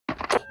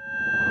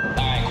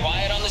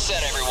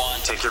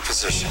Take your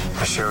position.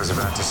 The show is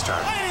about to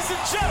start. Ladies and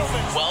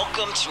gentlemen,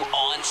 welcome to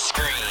On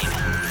Screen,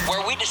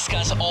 where we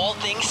discuss all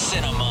things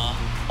cinema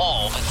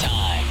all the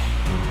time.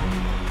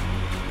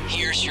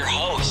 Here's your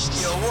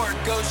hosts. the award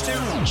goes to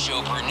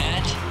Joe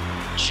Burnett,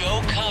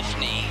 Joe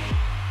Cuffney,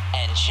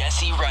 and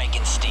Jesse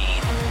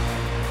Reichenstein.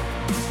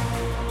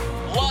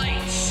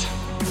 Lights,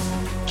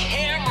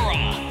 camera,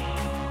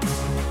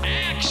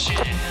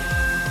 action.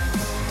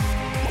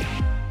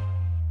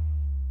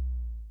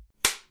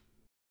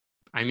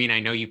 I mean, I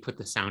know you put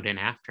the sound in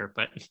after,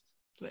 but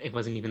it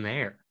wasn't even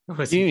there. It Did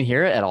was you even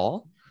hear it at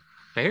all?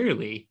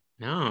 barely.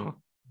 No.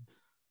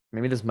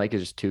 Maybe this mic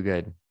is just too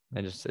good.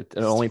 It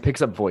only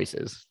picks up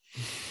voices.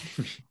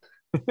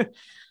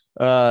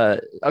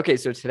 Okay,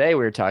 so today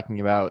we're talking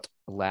about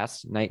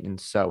Last Night in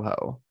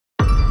Soho.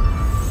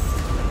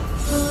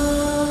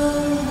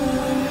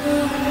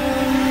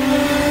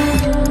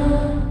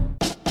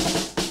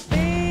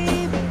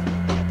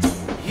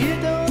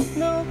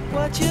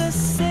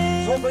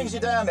 What brings you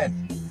down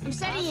then? I'm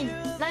studying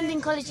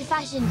London College of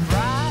Fashion.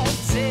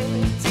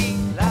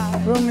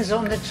 Room is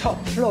on the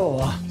top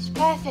floor. It's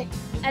perfect.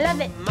 I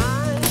love it.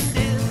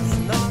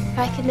 If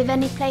I could live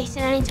any place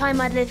and any time,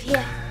 I'd live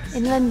here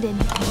in London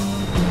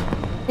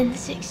in the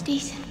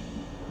 60s.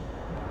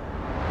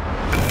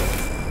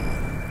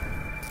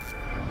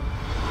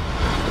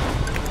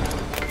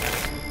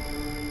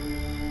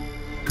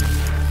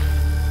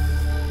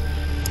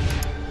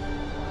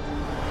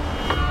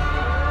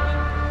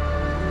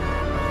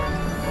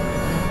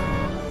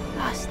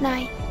 Last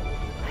night,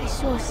 I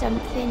saw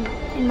something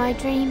in my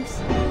dreams.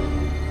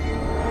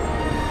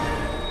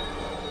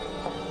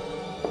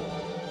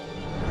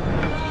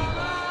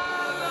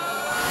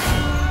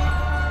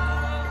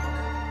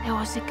 There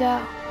was a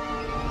girl.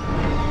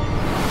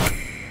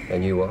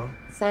 And you are?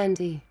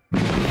 Sandy. I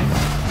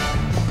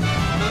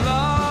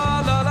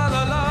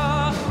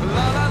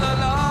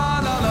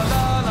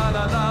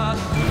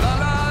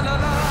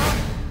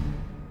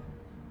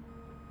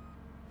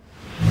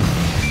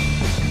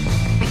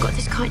got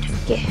this kind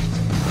of gift.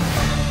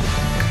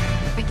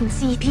 I can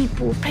see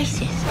people,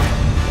 places,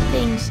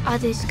 things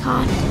others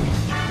can't.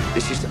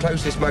 This is the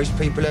closest most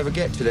people ever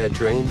get to their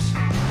dreams.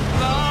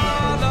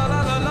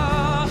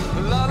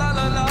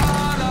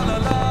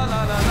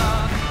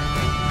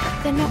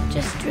 They're not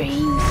just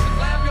dreams.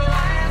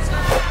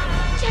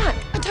 Jack,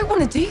 I don't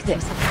want to do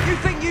this. You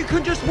think you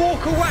can just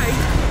walk away?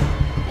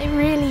 They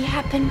really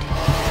happened.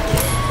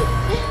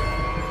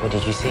 What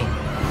did you see?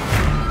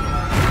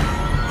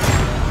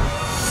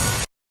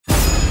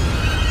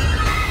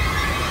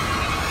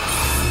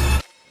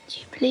 Do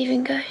you believe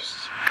in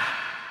ghosts?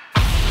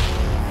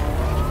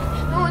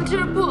 I want to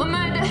report a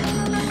murder.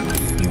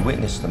 You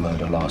witnessed the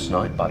murder last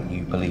night, but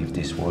you believe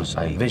this was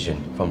a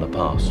vision from the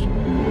past.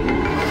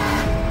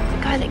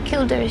 The guy that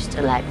killed her is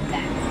still out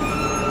there.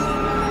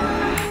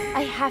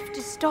 I have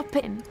to stop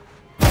him.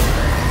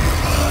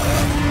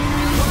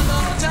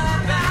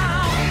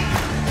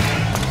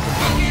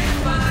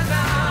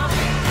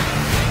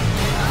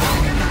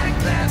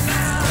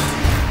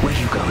 Where are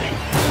you going?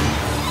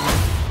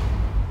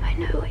 I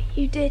know what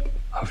you did.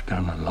 I've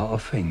done a lot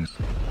of things.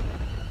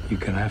 You're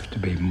gonna have to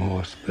be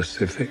more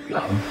specific,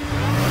 love.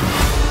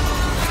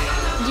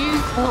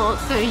 You can't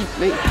save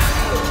me.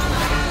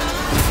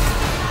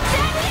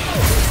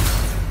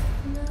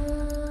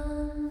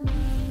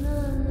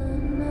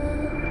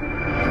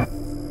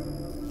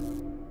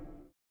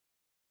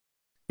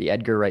 The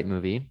Edgar Wright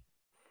movie.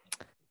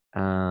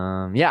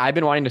 Yeah, I've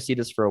been wanting to see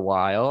this for a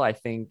while. I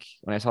think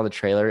when I saw the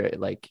trailer,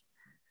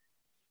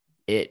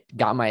 it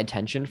got my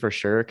attention for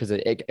sure because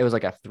it was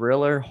like a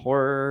thriller,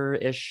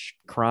 horror-ish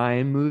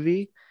crime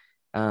movie.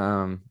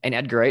 And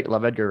Edgar Wright,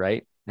 love Edgar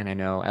Wright, and I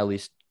know at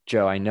least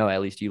Joe,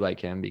 you like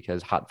him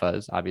because Hot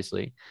Fuzz,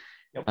 obviously.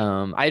 Yep.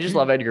 I just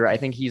love Edgar. I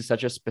think he's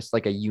such a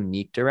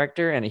unique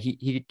director, and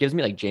he gives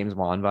me like James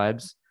Wan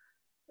vibes,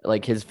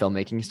 like his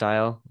filmmaking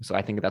style. So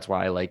I think that's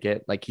why I like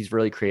it. Like he's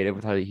really creative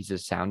with how he's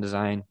his sound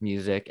design,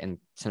 music, and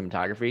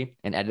cinematography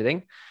and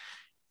editing.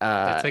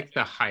 That's like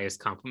the highest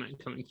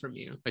compliment coming from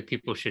you. Like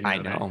people should know. I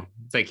know. That.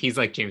 It's like he's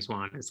like James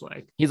Wan is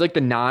like. He's like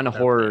the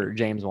non-horror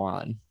James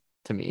Wan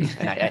to me,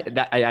 and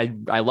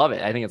I love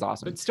it. I think it's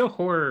awesome. But still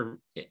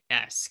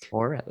horror-esque.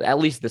 Or at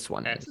least this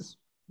one Yes. is.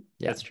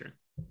 That's true.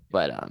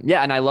 But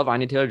yeah, and I love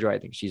Anya Taylor-Joy. I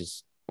think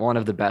she's one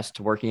of the best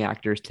working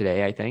actors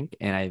today, I think.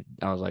 And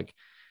I was like,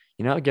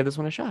 give this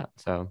one a shot.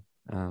 So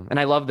and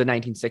I love the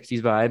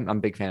 1960s vibe. I'm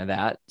a big fan of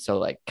that. So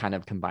like kind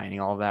of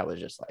combining all of that was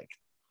just like,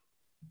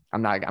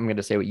 I'm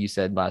gonna say what you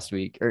said last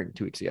week or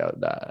 2 weeks ago.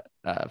 The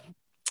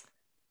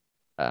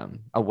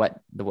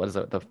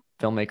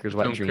filmmaker's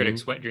wet dream.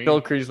 Critic's wet dream.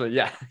 Phil Cruz,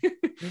 yeah.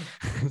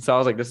 So I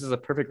was like, this is a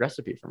perfect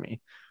recipe for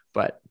me.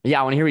 But yeah,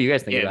 I want to hear what you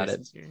guys think about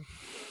it.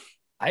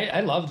 I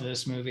loved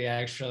this movie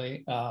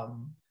actually.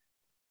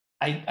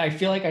 I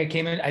feel like I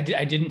came in, I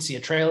didn't see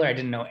a trailer, I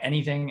didn't know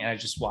anything, and I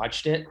just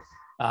watched it.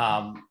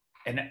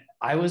 And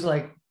I was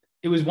like,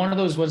 it was one of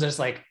those ones that's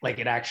like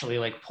it actually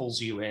like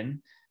pulls you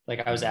in.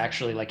 Like I was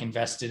actually like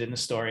invested in the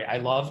story.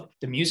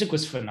 The music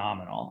was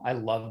phenomenal. I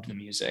loved the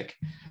music.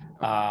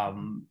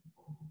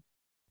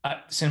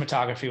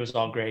 Cinematography was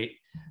all great.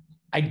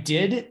 I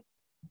did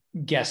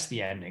guess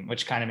the ending,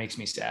 which kind of makes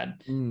me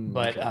sad.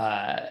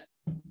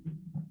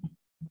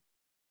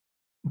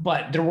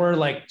 But there were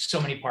like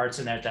so many parts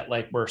in there that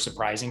like were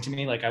surprising to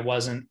me. Like I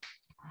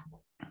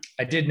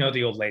did know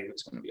the old lady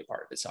was going to be a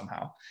part of it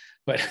somehow,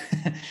 but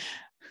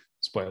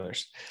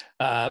spoilers.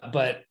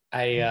 But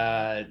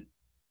I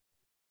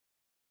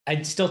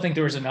still think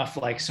there was enough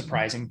like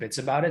surprising bits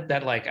about it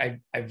that like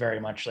I very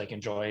much like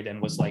enjoyed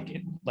and was like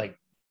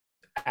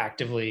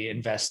actively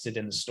invested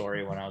in the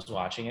story when I was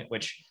watching it,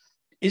 which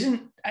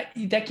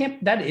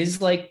that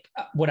is like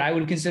what I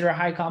would consider a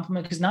high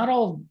compliment, because not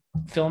all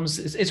films,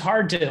 it's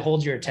hard to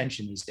hold your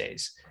attention these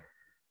days.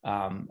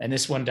 And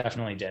this one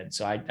definitely did.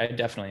 So I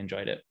definitely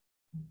enjoyed it.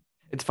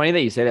 It's funny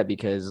that you say that,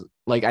 because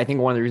like I think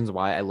one of the reasons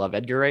why I love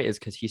Edgar Wright is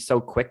because he's so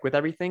quick with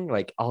everything.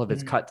 Like all of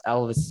his cuts,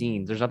 all of his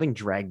scenes, there's nothing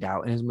dragged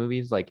out in his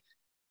movies. Like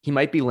he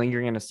might be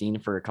lingering in a scene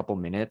for a couple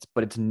minutes,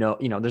 but it's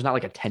there's not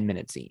like a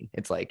 10-minute scene.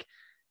 It's like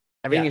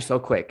everything is so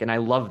quick. And I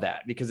love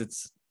that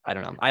because I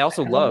don't know. I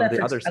also love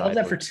the other side. I love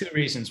that for two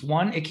reasons.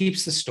 One, it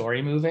keeps the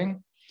story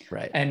moving.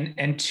 Right.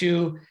 And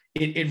two,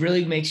 it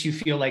really makes you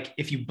feel like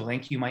if you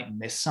blink, you might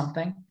miss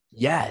something.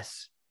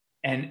 Yes.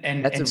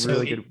 And that's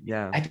really good.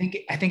 Yeah. I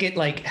think it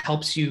like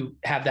helps you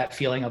have that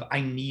feeling of,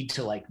 I need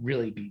to like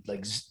really be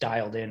like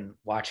dialed in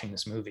watching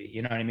this movie.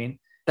 You know what I mean?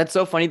 That's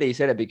so funny that you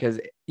said it, because,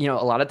 a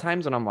lot of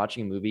times when I'm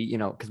watching a movie,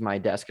 because my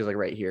desk is like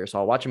right here. So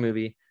I'll watch a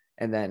movie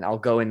and then I'll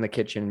go in the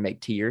kitchen and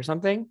make tea or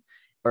something,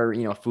 or,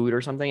 food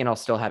or something, and I'll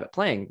still have it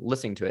playing,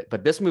 listening to it.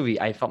 But this movie,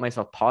 I felt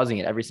myself pausing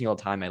it every single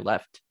time I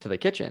left to the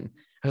kitchen,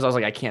 because I was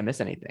like, I can't miss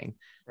anything.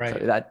 Right.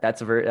 So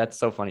that's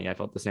so funny. I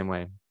felt the same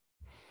way.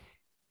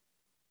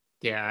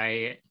 Yeah.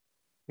 I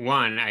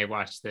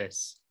watched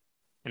this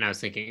and I was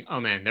thinking, oh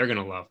man, they're going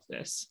to love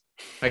this.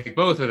 Like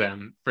both of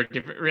them for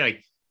different,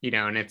 like,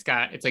 and it's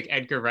like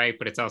Edgar Wright,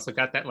 but it's also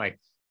got that like,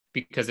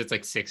 because it's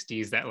like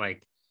 60s, that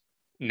like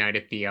Night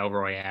at the El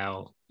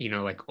Royale,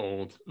 like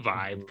old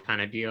vibe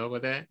kind of deal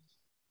with it.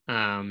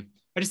 I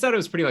just thought it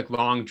was pretty like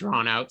long,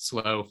 drawn out,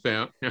 slow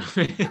film.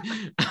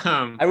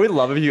 I would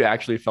love if you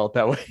actually felt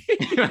that way.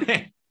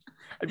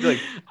 I'd be like,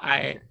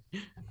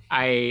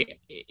 I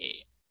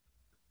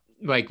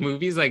like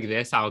movies like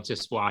this, I'll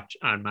just watch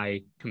on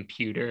my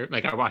computer.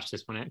 Like I watched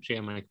this one actually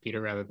on my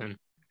computer rather than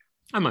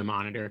on my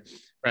monitor,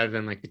 rather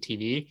than like the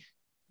TV.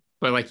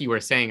 But like you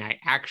were saying, I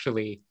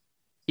actually,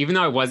 even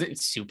though I wasn't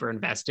super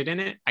invested in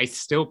it, I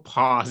still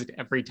paused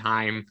every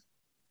time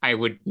I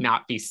would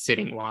not be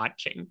sitting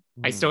watching.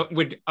 I still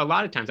would, a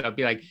lot of times I'll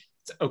be like,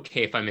 it's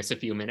okay if I miss a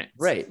few minutes.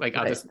 Right. Like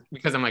I'll just,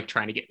 because I'm like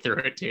trying to get through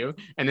it too.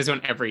 And this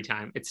one, every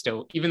time it's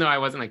still, even though I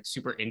wasn't like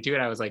super into it,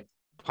 I was like,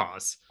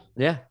 pause.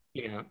 Yeah.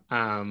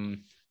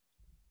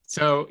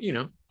 So,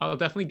 I'll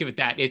definitely give it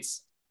that.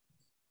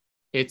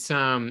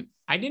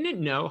 I didn't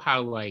know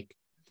how, like,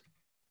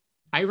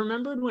 I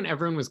remembered when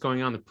everyone was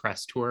going on the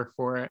press tour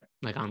for it,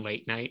 like on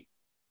late night.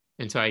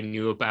 And so I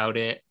knew about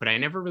it, but I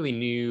never really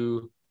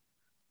knew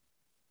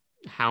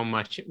how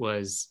much it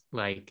was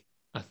like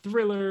a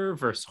thriller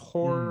versus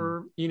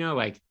horror,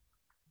 like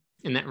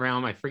in that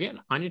realm. I forget,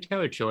 Anya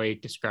Taylor-Joy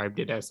described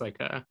it as like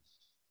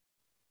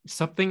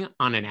something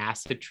on an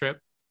acid trip.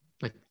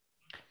 Like,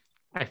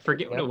 I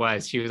forget what it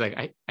was. She was like,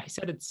 I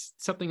said it's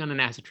something on an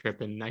acid trip,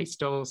 and I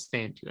still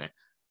stand to it.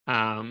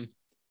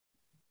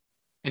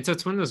 And so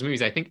it's one of those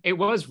movies, I think it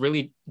was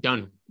really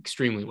done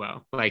extremely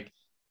well. Like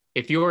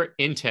if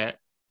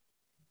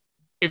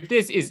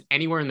this is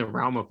anywhere in the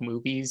realm of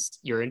movies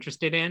you're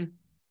interested in,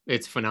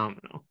 it's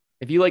phenomenal.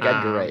 If you like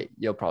Edgar Wright,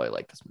 you'll probably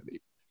like this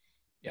movie.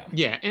 Yeah.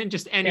 Yeah. And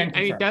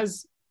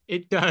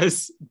it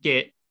does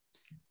get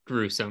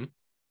gruesome.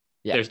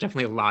 Yeah. There's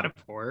definitely a lot of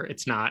horror.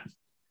 It's not.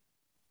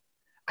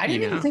 I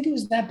didn't even think it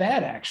was that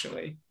bad,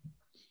 actually.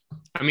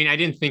 I mean, I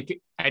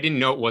didn't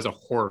know it was a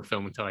horror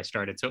film until I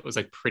started. So it was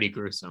like pretty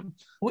gruesome.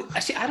 Well,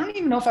 see, I don't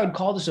even know if I would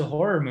call this a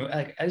horror movie.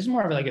 Like, it's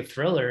more of like a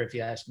thriller, if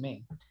you ask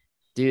me.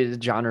 Dude,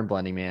 it's genre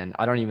blending, man.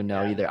 I don't even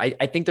know either. I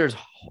think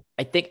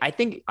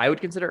I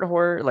would consider it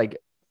horror. Like,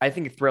 I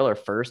think thriller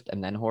first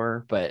and then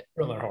horror, but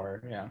thriller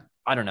horror. Yeah.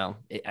 I don't know.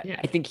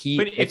 I think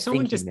if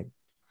someone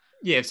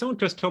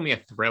just told me a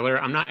thriller,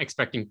 I'm not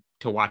expecting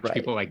to watch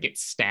people like get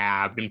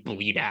stabbed and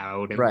bleed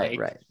out. And right.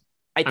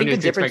 I think the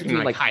difference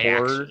between like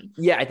horror,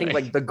 I think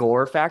like the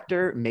gore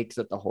factor makes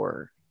it the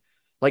horror.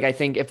 Like, I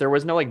think if there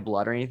was no like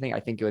blood or anything, I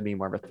think it would be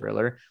more of a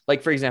thriller.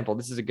 Like, for example,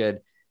 this is a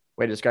good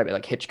way to describe it.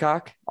 Like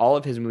Hitchcock, all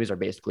of his movies are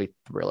basically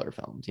thriller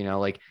films.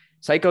 Like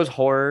Psycho's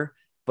horror,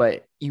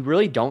 but you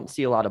really don't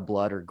see a lot of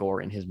blood or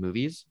gore in his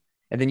movies.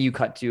 And then you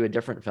cut to a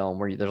different film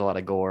where there's a lot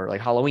of gore,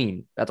 like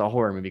Halloween. That's a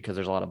horror movie because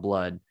there's a lot of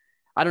blood.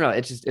 I don't know.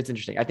 It's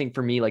interesting. I think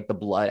for me, like the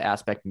blood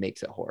aspect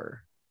makes it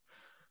horror.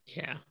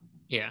 Yeah.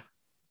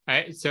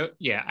 I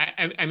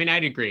mean,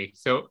 I'd agree.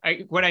 So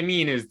what I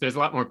mean is there's a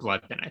lot more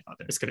blood than I thought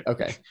there was going to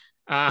be. Okay.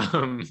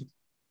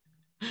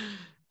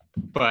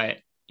 But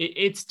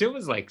it still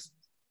was like,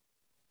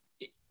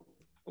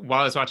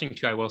 while I was watching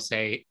too, I will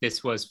say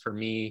this was for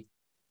me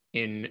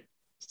in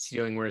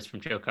stealing words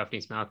from Joe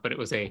Cuffney's mouth, but it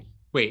was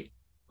wait,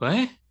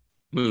 what?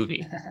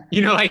 movie.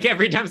 You know, like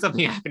every time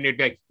something happened, it'd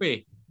be like,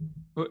 wait,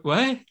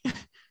 what?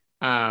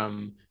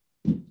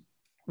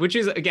 Which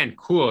is again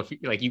cool if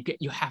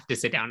you have to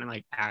sit down and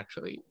like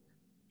actually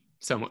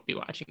somewhat be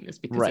watching this,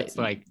 because it's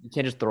like you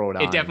can't just throw it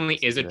on. It definitely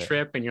is a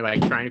trip, and you're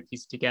like trying to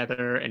piece it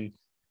together, and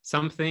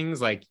some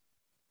things like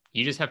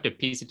you just have to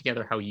piece it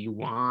together how you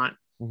want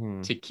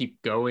to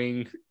keep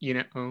going, you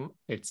know.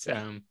 It's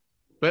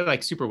but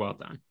like super well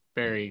done,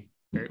 very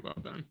very well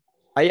done.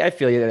 I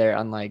feel you there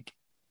on like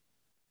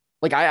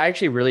I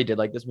actually really did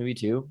like this movie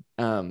too.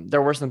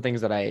 There were some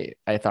things that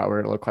I thought were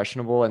a little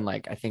questionable, and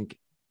like I think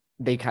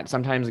they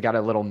sometimes got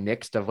a little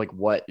mixed of like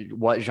what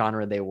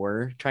genre they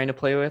were trying to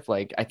play with.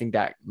 Like I think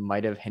that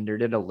might have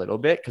hindered it a little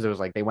bit, because it was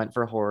like they went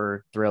for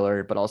horror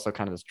thriller but also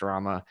kind of this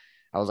drama.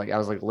 I was like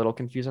a little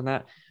confused on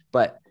that,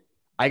 but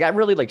I got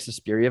really like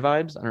Suspiria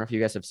vibes. I don't know if you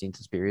guys have seen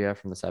Suspiria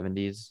from the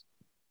 70s.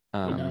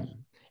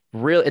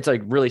 Real, it's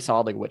like really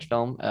solid like witch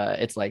film.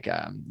 It's like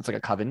a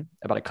coven,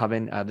 about a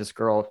coven. This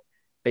girl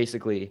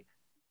basically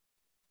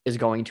is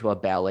going to a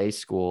ballet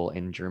school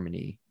in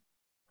Germany,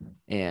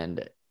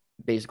 and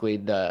basically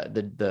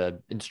the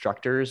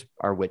instructors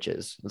are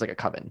witches. It's like a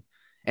coven,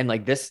 and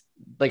like this,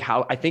 like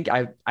how I think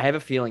I have a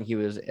feeling he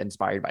was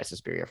inspired by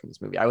Suspiria from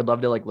this movie. I would love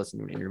to like listen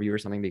to an interview or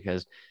something,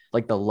 because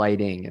like the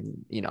lighting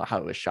and you know how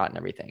it was shot and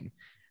everything,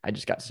 I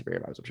just got Suspiria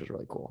vibes, which was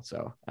really cool.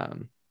 So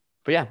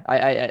but yeah,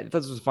 I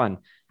thought this was fun.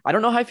 I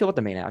don't know how I feel about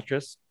the main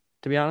actress,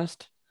 to be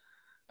honest.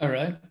 All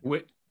right.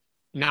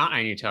 Not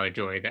Anya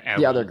Taylor-Joy,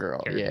 the other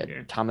girl. character.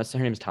 Yeah, Thomas. Her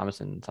name's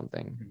Thomason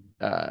something.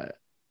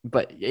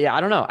 But yeah,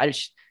 I don't know.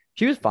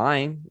 She was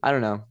fine. I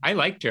don't know. I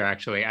liked her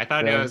actually. I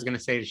thought I was gonna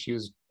say she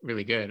was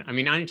really good. I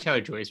mean, Anya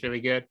Taylor-Joy is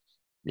really good.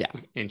 Yeah,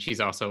 and she's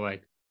also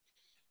like,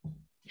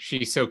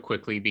 she so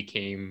quickly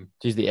became.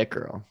 She's the it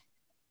girl.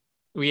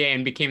 Yeah,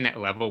 and became that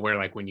level where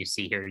like when you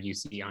see her, you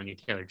see Anya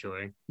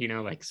Taylor-Joy. You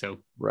know, like so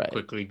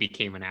quickly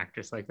became an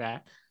actress like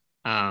that.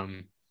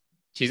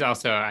 She's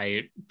also,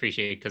 I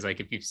appreciate, because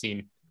like if you've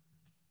seen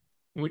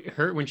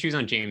her when she was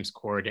on James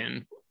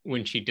Corden,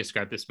 when she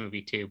described this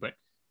movie too, but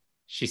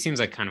she seems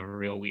like kind of a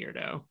real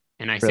weirdo.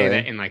 And I say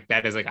that in like,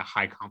 that is like a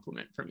high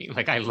compliment for me.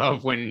 Like I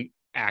love when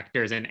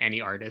actors and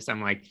any artist,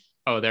 I'm like,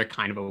 oh, they're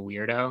kind of a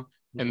weirdo.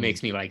 It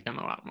makes me like them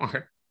a lot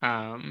more.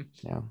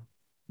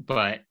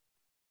 But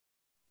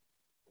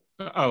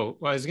what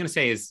I was gonna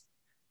say is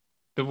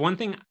the one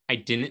thing I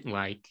didn't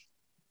like,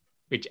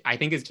 which I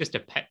think is just a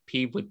pet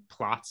peeve with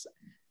plots.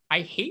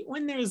 I hate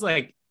when there's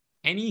like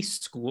any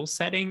school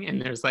setting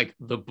and there's like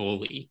the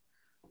bully.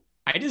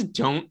 I just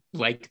don't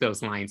like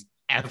those lines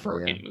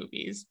ever in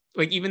movies.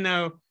 Like, even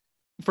though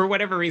for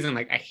whatever reason,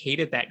 like I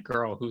hated that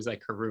girl who's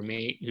like her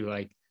roommate, who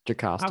like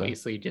Jocasta.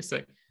 Obviously just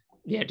like,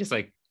 just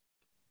like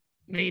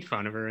made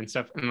fun of her and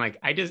stuff. And like,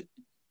 it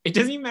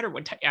doesn't even matter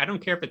what I don't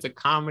care if it's a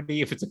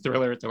comedy, if it's a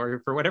thriller, it's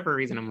horror. For whatever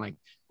reason, I'm like,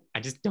 I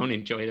just don't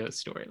enjoy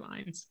those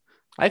storylines.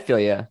 I feel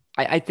you.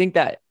 I think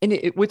that,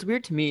 and what's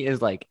weird to me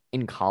is like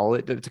in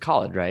college, it's a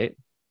college, right?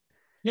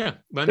 Yeah.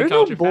 There's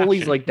no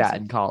bullies like that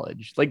in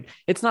college. Like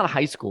it's not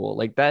high school.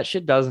 Like that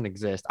shit doesn't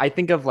exist. I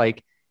think of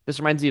like, this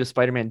reminds me of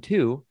Spider-Man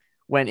 2,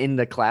 when in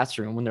the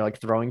classroom, when they're like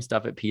throwing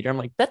stuff at Peter, I'm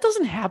like, that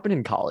doesn't happen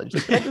in college.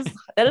 Like,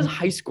 that is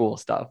high school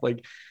stuff.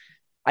 Like,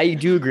 I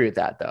do agree with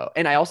that though.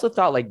 And I also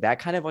thought like that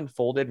kind of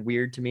unfolded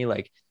weird to me,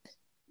 like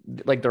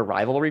their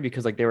rivalry,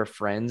 because like they were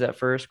friends at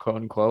first, quote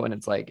unquote. And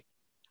it's like,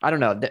 I don't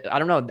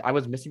know. I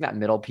was missing that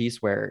middle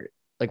piece where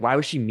like, why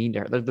was she mean to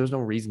her? There's no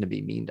reason to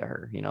be mean to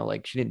her, you know,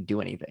 like she didn't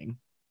do anything.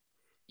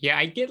 Yeah,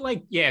 I get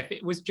like, if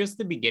it was just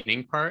the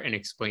beginning part and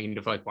explained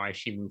of like why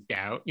she moved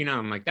out, you know,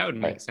 I'm like, that would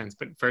make sense.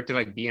 But for it to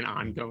like be an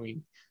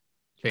ongoing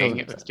thing,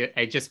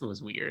 it just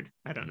was weird.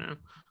 I don't know.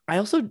 I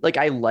also like,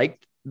 I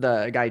liked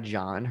the guy,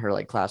 John, her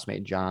like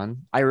classmate,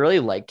 John. I really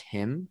liked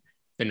him.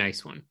 The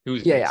nice one.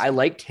 Who's I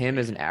liked him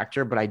as an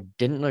actor, but I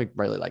didn't like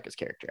really like his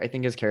character. I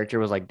think his character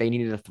was like, they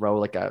needed to throw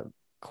like a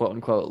quote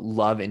unquote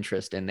love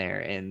interest in there,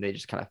 and they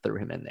just kind of threw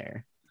him in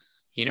there.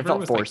 He never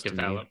was like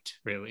developed,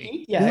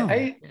 really.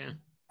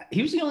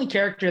 He was the only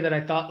character that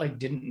I thought like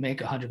didn't make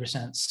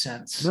 100%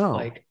 sense. No,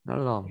 like not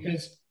at all.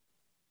 Because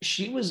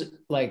she was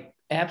like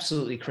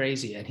absolutely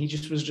crazy, and he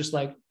was just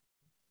like,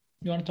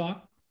 "You want to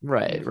talk?"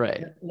 Right.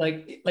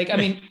 Like I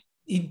mean,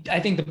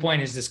 I think the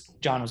point is this: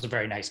 John was a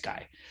very nice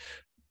guy,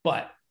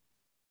 but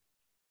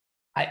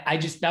I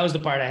just, that was the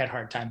part I had a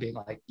hard time being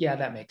like, yeah,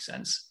 that makes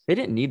sense. They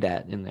didn't need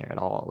that in there at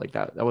all. Like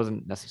that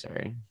wasn't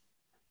necessary.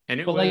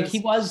 And like he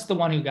was the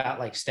one who got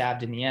like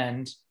stabbed in the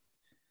end.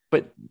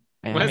 But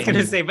I was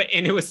gonna say,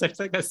 and it was such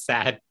like a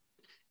sad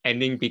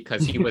ending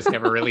because he was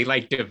never really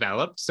like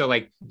developed. So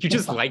like you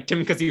just liked him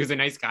because he was a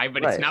nice guy,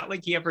 but it's not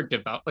like he ever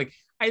developed. Like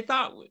I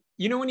thought,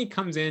 you know, when he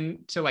comes in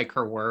to like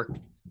her work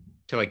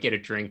to like get a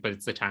drink, but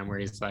it's the time where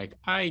he's like,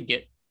 I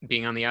get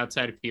being on the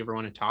outside if you ever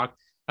want to talk.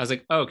 I was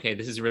like, oh, okay,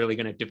 this is really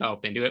going to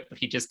develop into it. But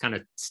he just kind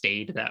of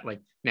stayed that like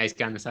nice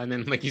guy on the side. And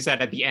then like you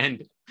said at the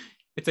end,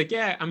 it's like,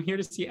 yeah, I'm here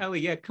to see Ellie.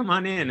 Yeah, come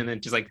on in. And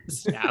then just like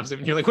stabs him.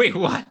 And you're like, wait,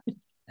 what?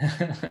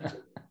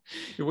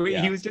 Wait,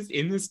 he was just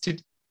in this to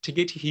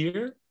get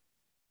here?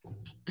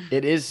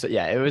 It is.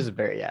 Yeah, it was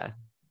very,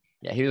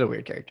 Yeah, he was a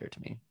weird character to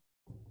me.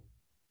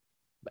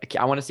 Like,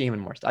 I want to see him in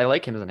more. I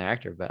like him as an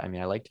actor, but I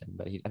mean, I liked him,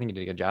 but I think he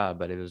did a good job.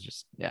 But it was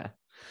just, yeah,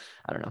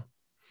 I don't know.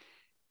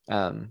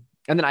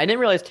 And then I didn't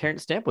realize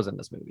Terrence Stamp was in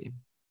this movie,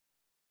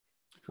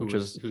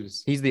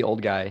 he's the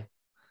old guy.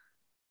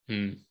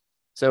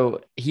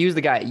 So he was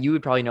the guy, you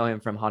would probably know him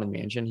from Haunted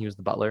Mansion. He was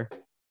the butler.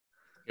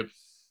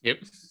 Yep.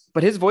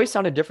 But his voice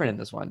sounded different in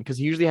this one because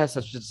he usually has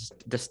such a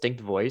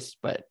distinct voice,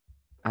 but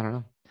I don't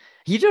know.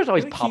 He just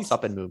always pops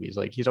up in movies.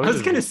 Like he's always. I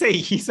was gonna say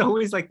he's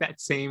always like that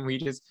same.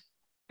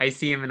 I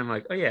see him and I'm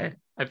like, oh yeah,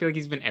 I feel like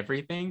he's been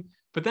everything.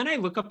 But then I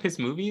look up his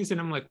movies and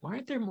I'm like, why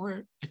aren't there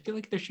more? I feel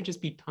like there should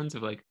just be tons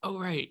of like, oh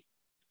right,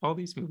 all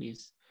these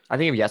movies. I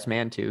think of Yes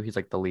Man too. He's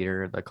like the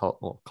leader, the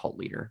cult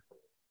leader.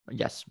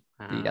 Yes,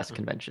 the Yes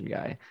convention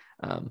guy.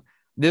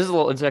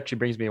 This actually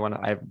brings me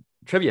I have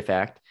trivia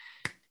fact.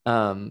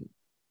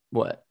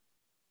 What?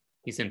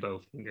 He's in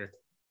Bowfinger.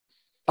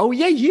 Oh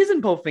yeah, he is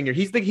in Bowfinger.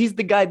 He's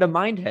the guy, the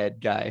Mindhead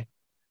guy.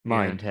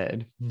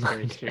 Mindhead.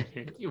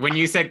 When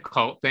you said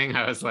cult thing,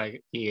 I was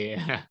like,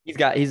 yeah. He's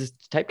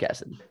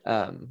typecasted.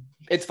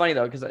 It's funny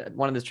though, because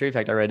one of the trivia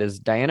fact I read is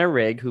Diana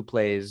Rigg, who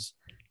plays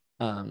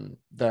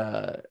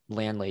the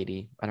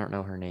landlady. I don't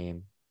know her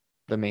name.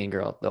 The main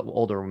girl, the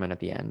older woman at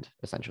the end,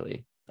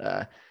 essentially.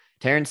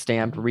 Terrence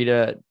Stamp,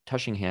 Rita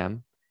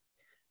Tushingham,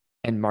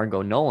 and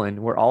Margot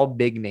Nolan were all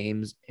big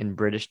names in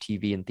British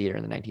TV and theater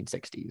in the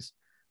 1960s.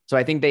 So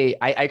I think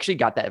I actually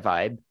got that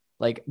vibe.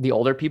 Like the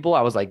older people,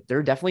 I was like,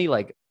 they're definitely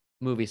like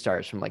movie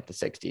stars from like the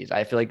 60s.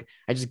 I feel like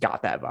I just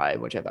got that vibe,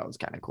 which I thought was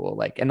kind of cool.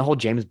 Like, and the whole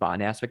James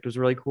Bond aspect was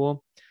really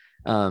cool.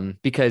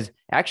 Because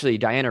actually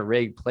Diana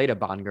Rigg played a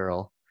Bond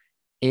girl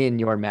in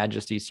Your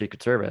Majesty's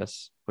Secret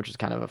Service, which is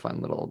kind of a fun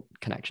little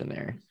connection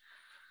there.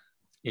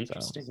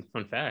 Interesting. So,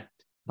 fun fact.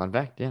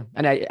 Yeah.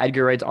 And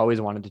Edgar Wright's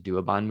always wanted to do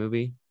a Bond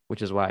movie,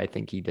 which is why I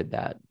think he did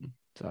that.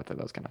 So I thought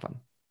that was kind of fun.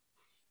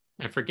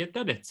 I forget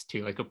that it's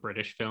too like a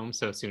British film.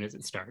 So as soon as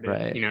it started,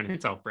 right, and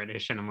it's all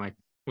British, and I'm like,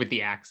 with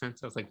the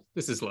accents, I was like,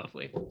 this is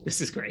lovely.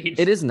 This is great.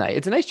 It is nice.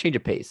 It's a nice change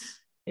of pace.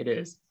 It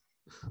is.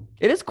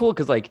 It is cool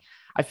because like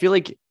I feel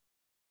like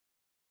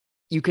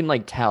you can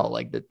like tell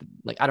like that,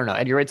 like I don't know,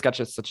 Edgar Wright's got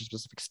just such a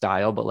specific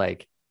style, but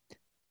like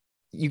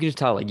you can just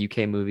tell like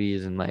UK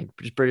movies and like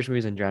just British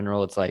movies in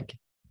general, it's like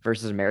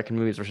versus American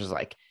movies versus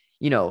like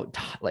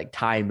like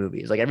Thai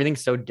movies. Like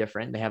everything's so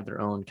different. They have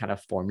their own kind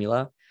of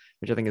formula,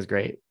 which I think is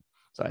great.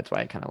 So that's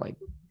why I kind of like.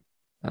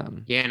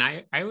 Yeah, and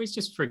I always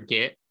just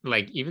forget,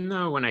 like, even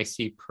though when I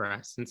see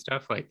press and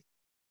stuff, like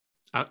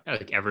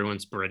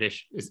everyone's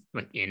British is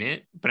like in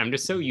it, but I'm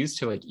just so used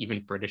to like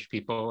even British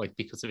people, like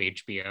because of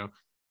HBO,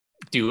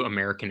 do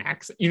American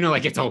accent.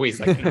 Like it's always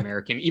like an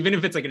American, even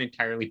if it's like an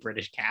entirely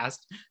British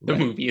cast, the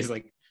movie is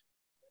like,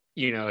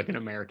 like an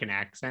American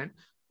accent.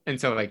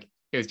 And so like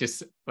it was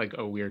just like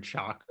a weird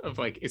shock of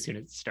like as soon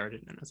as it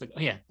started, and I was like,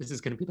 oh yeah, this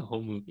is gonna be the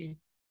whole movie.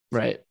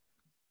 Right.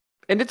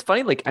 And it's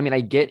funny, like, I mean, I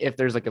get if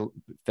there's like a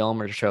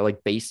film or show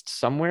like based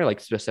somewhere like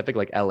specific,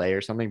 like LA or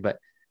something, but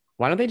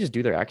why don't they just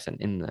do their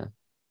accent in the,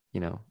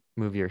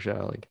 movie or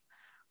show? Like,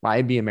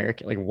 why be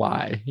American? Like,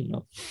 why,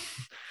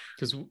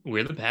 Because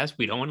we're the best.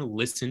 We don't want to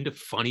listen to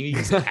funny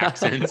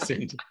accents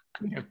and,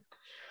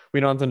 we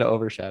don't want them to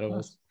overshadow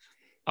us.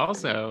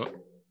 Also,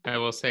 I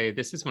will say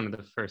this is one of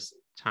the first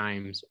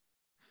times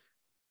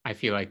I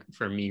feel like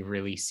for me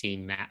really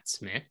seeing Matt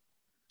Smith.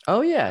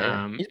 Oh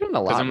yeah. He's been in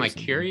a lot. Because I'm like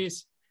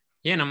curious.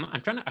 Yeah, and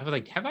I'm trying to. I was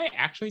like, have I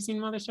actually seen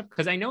him other stuff?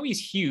 Because I know he's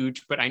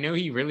huge, but I know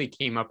he really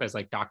came up as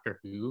like Doctor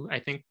Who. I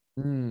think,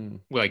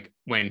 like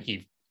when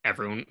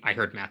I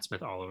heard Matt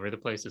Smith all over the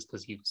places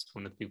because he was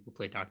one of the people who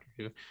played Doctor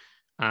Who,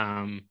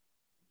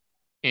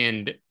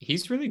 and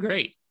he's really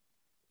great.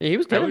 Yeah, he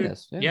was good in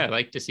this. Yeah, I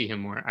like to see him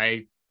more.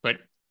 But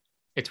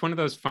it's one of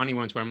those funny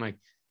ones where I'm like,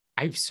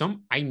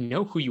 I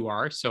know who you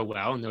are so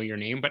well, know your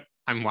name, but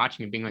I'm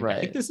watching it being like,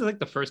 I think this is like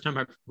the first time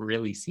I've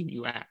really seen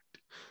you act.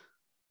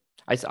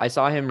 I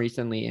saw him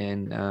recently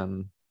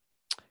in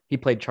he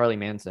played Charlie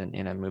Manson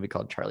in a movie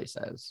called Charlie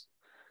Says.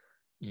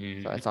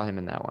 So I saw him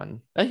in that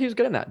one. He was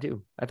good in that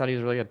too. I thought he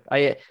was really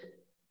good.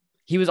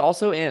 He was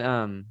also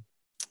in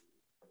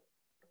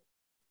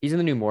he's in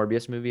the new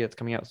Morbius movie that's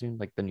coming out soon,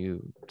 like the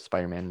new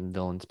Spider-Man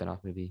villain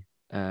spinoff movie.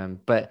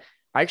 But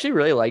I actually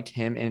really liked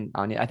him and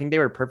Anya. I think they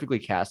were perfectly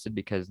casted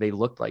because they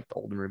looked like the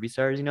old movie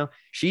stars,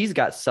 She's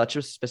got such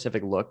a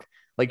specific look.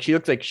 Like she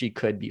looks like she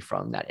could be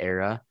from that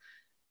era.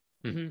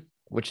 Mm-hmm.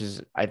 Which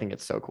is, I think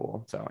it's so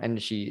cool. So, and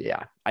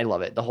I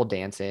love it. The whole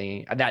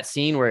dancing, that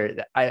scene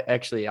where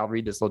I'll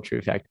read this little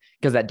true fact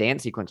because that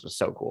dance sequence was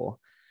so cool.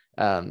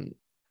 But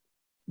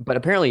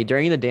apparently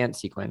during the dance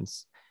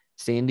sequence,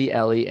 Sandy,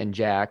 Ellie, and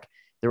Jack,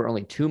 there were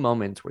only 2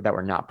 moments that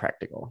were not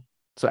practical.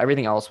 So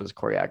everything else was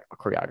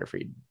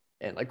choreographed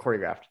and like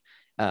choreographed.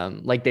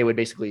 Like they would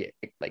basically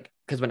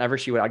because whenever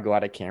she would go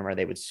out of camera,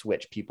 they would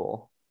switch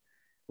people.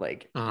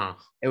 Like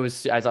it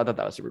was, I thought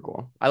that was super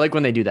cool. I like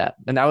when they do that.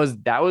 And that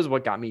was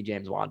what got me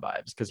James Wan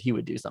vibes because he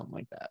would do something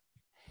like that.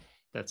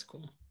 That's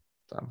cool.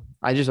 So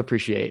I just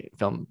appreciate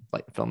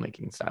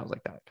filmmaking styles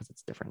like that because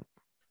it's different.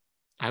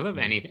 I love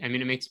anything. I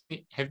mean, it makes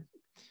me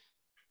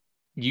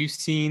you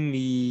seen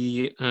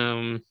the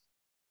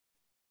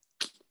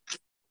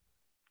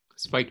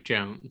Spike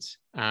Jonze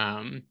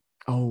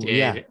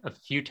did a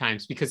few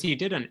times, because he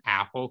did an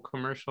Apple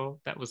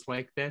commercial that was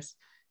like this,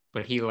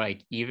 but he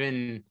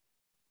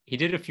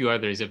did a few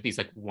others of these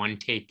like one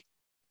take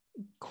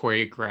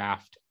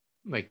choreographed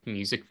like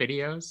music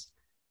videos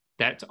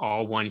that's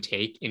all one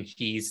take, and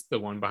he's the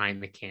one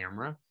behind the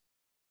camera,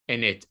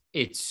 and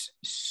it's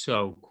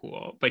so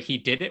cool. But he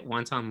did it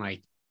once on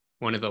like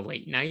one of the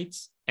late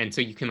nights, and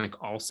so you can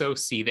like also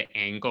see the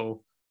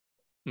angle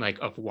like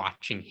of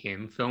watching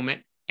him film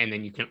it, and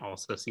then you can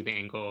also see the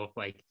angle of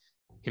like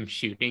him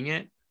shooting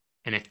it,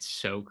 and it's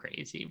so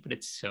crazy, but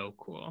it's so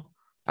cool.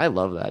 I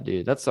love that,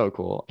 dude. That's so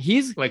cool.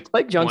 He's like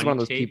Jones, one of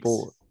those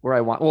people where I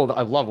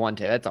love one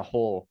take. That's a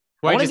whole.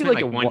 Well, I just meant,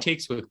 like one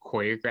takes with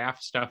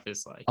choreographed stuff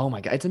is like, oh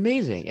my god, it's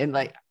amazing. And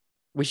like,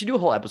 we should do a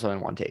whole episode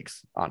on one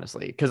takes,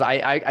 honestly, because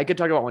I could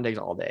talk about one takes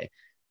all day.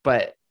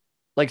 But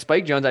like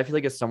Spike Jonze, I feel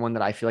like is someone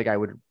that I feel like I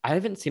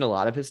haven't seen a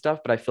lot of his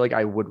stuff, but I feel like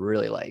I would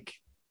really like.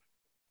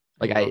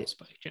 Like I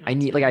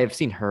have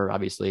seen Her,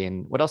 obviously,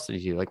 and what else did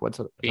he do? Like what's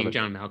Being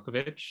John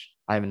Malkovich?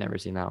 I have never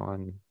seen that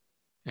one.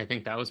 I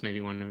think that was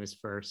maybe one of his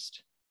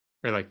first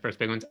big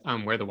ones.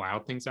 Where the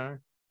Wild Things Are.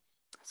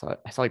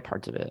 I saw like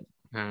parts of it.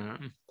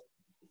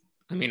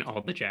 I mean,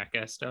 all the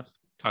Jackass stuff.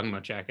 Talking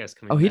about Jackass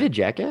coming. Oh, he did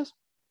Jackass?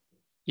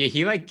 Yeah,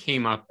 he like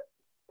came up.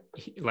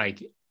 I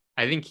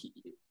think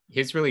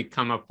his really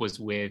come up was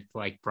with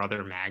like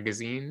Brother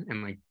Magazine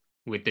and like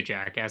with the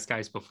Jackass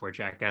guys before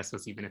Jackass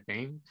was even a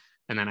thing.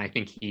 And then I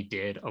think he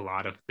did a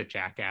lot of the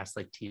Jackass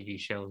like TV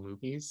show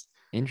movies.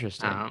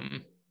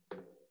 Interesting.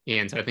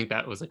 And so I think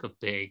that was like a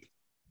big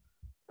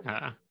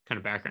kind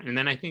of background. And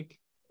then I think,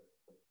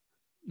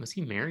 was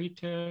he married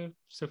to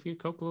Sofia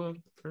Coppola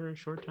for a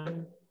short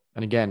time?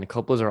 And again,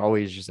 Coppolas are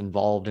always just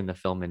involved in the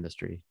film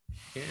industry.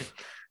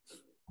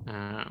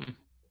 Yeah.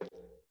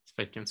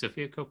 Spike Jonze,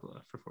 Sofia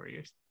Coppola for 4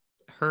 years.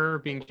 Her,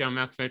 Being John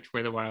Malkovich,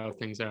 Where the Wild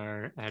Things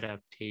Are,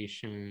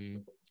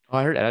 adaptation. Oh,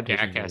 I heard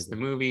adaptation. Jackass the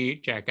movie,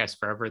 Jackass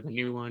Forever, the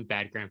new one,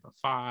 Bad Grandpa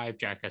 5,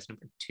 Jackass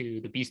number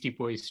 2, The Beastie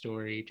Boys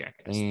story,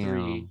 Jackass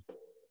 3,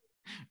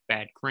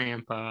 Bad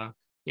Grandpa.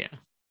 Yeah.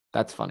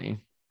 That's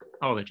funny.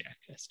 All the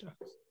Jackass stuff.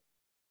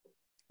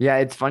 Yeah,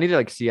 it's funny to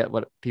like see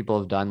what people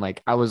have done.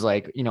 Like I was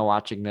like,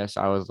 watching this,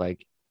 I was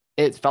like,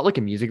 it felt like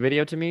a music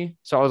video to me.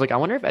 So I was like, I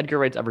wonder if Edgar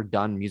Wright's ever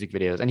done music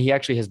videos, and he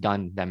actually has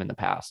done them in the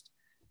past.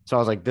 So I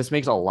was like, this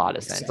makes a lot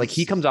of sense. Like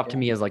he comes off to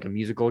me as like a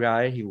musical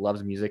guy. He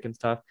loves music and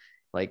stuff.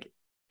 Like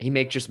he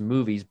makes just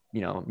movies,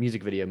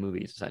 music video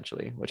movies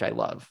essentially, which I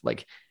love.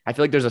 Like I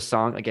feel like there's a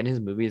song like in his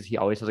movies, he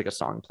always has like a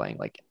song playing.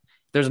 Like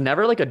there's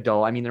never like a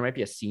dull. I mean, there might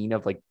be a scene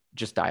of like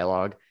just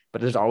dialogue,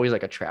 but there's always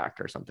like a track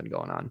or something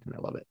going on, and I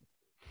love it.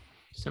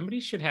 Somebody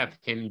should have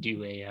him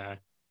do a,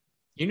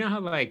 how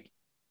like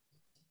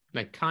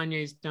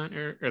Kanye's done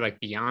or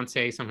like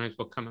Beyonce sometimes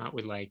will come out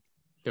with like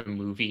the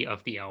movie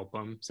of the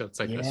album. So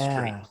it's like a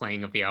straight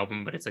playing of the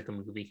album, but it's like a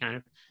movie kind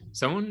of.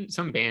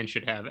 Some band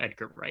should have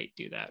Edgar Wright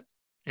do that.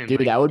 And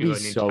dude, like, that would do be an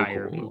so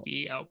entire cool.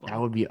 Movie album.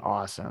 That would be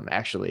awesome.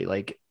 Actually,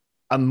 like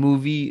a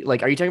movie,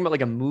 like, are you talking about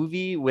like a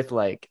movie with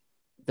like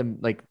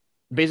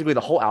basically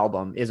the whole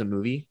album is a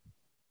movie?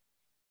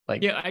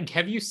 Like, yeah,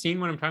 have you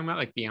seen what I'm talking about?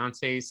 Like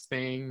Beyonce's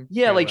thing?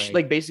 Yeah,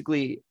 like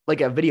basically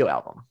like a video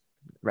album,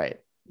 right?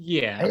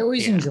 Yeah, I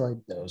always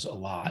enjoyed those a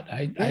lot.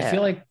 I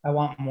feel like I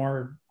want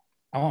more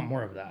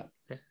of that.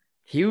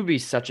 He would be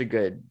such a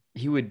good.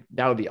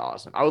 That would be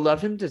awesome. I would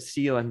love him to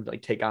see him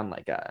like take on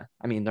like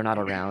I mean, they're not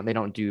around. They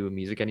don't do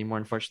music anymore,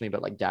 unfortunately.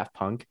 But like Daft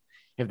Punk,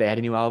 if they had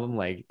a new album,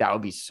 like that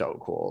would be so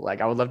cool.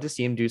 Like I would love to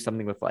see him do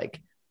something with like.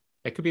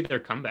 That could be their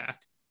comeback,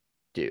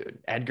 dude.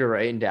 Edgar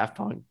Wright and Daft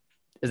Punk.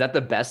 Is that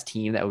the best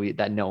team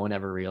that no one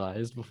ever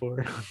realized before?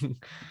 It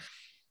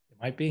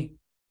might be.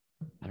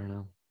 I don't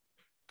know.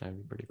 That'd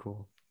be pretty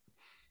cool.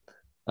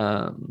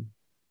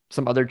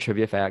 Some other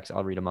trivia facts.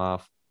 I'll read them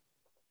off.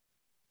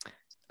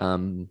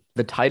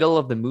 The title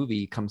of the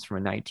movie comes from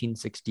a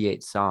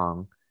 1968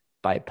 song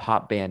by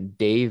pop band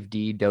Dave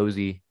D.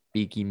 Dozy,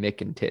 Beaky,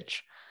 Mick, and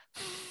Titch.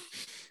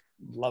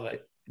 Love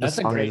it. That's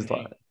a great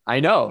name.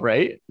 I know,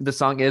 right? The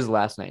song is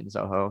Last Night in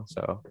Soho,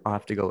 so I'll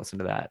have to go listen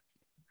to that.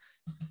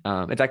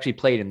 It's actually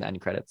played in the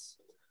end credits.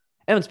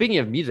 And speaking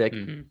of music,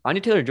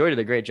 Anya Taylor-Joy did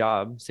a great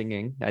job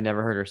singing. I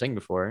never heard her sing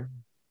before.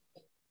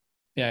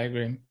 Yeah, I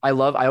agree. I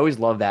always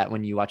love that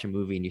when you watch a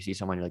movie and you see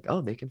someone, you're like,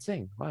 oh, they can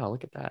sing. Wow,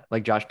 look at that.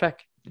 Like Josh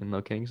Peck in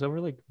Low King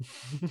Silver Lake.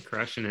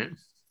 Crushing it.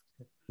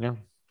 Yeah.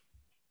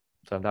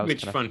 So that was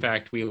which fun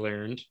fact we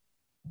learned.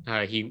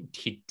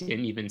 He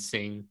didn't even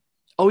sing.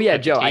 Oh yeah,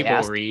 Joe. I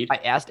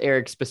asked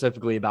Eric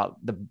specifically about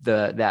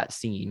that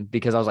scene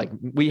because I was like,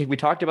 we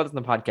talked about this in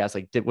the podcast.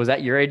 Like, was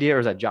that your idea or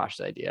was that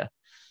Josh's idea?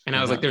 And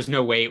I was like, there's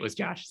no way it was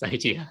Josh's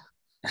idea.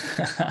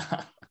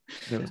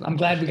 I'm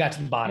glad we got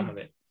to the bottom of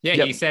it. Yeah,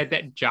 yep. He said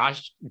that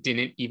Josh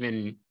didn't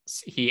even.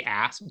 He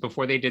asked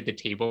before they did the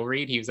table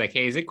read. He was like,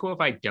 "Hey, is it cool if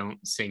I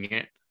don't sing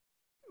it,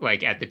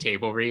 like at the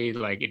table read?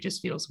 Like, it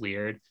just feels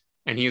weird."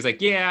 And he was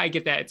like, "Yeah, I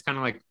get that. It's kind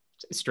of like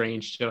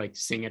Strange to like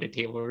sing at a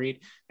table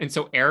read. And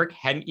so Eric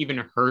hadn't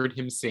even heard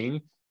him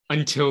sing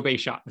until they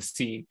shot the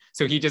scene.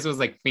 So he just was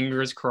like,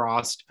 fingers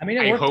crossed. I mean,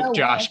 I hope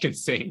Josh can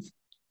sing.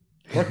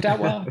 Worked out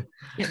well.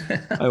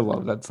 I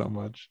love that so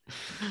much.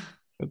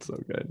 That's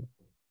so good.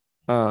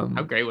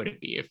 How great would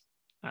it be if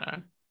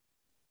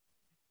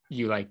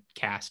you like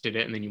casted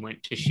it and then you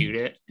went to shoot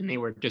it and they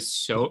were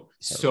just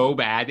so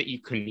bad that you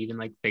couldn't even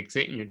like fix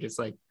it, and you're just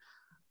like,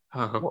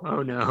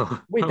 oh no.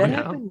 Wait, oh, that no.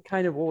 happened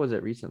kind of, what was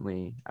it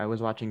recently? I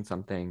was watching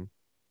something.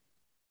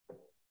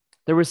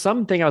 There was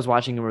something I was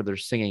watching where they're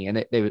singing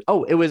and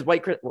it was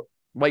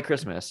White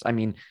Christmas. I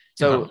mean,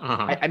 so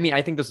I mean,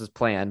 I think this is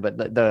planned, but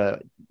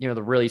the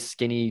really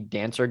skinny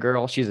dancer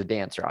girl, she's a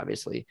dancer,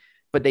 obviously,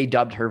 but they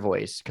dubbed her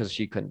voice because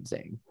she couldn't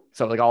sing.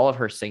 So like all of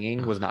her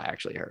singing was not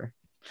actually her.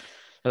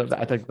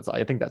 I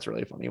think that's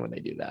really funny when they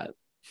do that.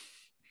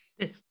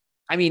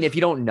 I mean, if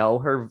you don't know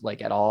her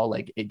like at all,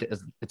 like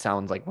it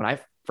sounds like when I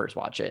first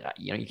watch it,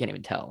 you can't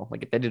even tell.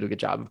 Like they did a good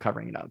job of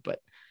covering it up, but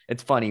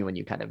it's funny when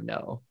you kind of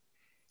know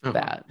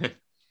that.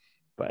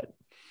 But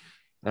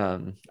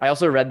I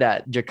also read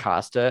that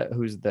Jocasta,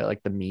 who's the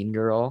mean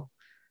girl,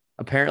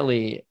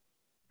 apparently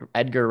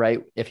Edgar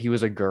Wright, if he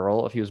was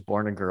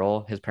born a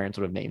girl, his parents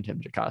would have named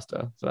him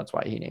Jocasta. So that's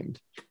why he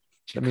named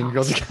the mean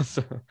girl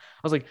Jocasta. I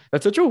was like,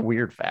 that's such a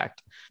weird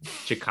fact.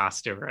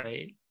 Jocasta,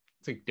 right?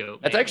 It's like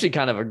dope. That's actually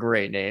kind of a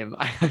great name.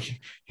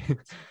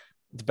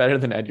 It's better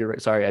than Edgar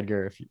Wright. Sorry,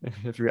 Edgar,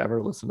 if you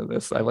ever listen to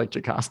this, I like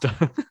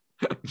Jocasta.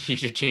 You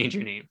should change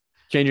your name.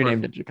 Change your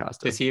name to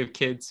Jocasta. Does he have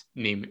kids?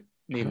 Name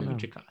him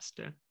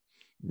Jocasta.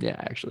 Yeah,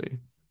 actually.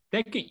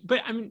 That could,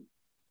 but I mean,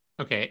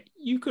 okay,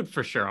 you could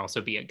for sure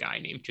also be a guy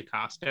named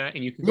Jocasta,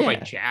 and you could go by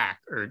Jack,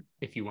 or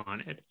if you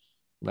wanted.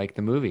 Like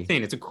the movie. I'm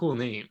saying it's a cool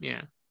name,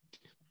 yeah.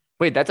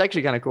 Wait, that's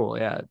actually kind of cool.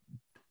 Yeah,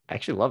 I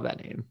actually love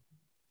that name.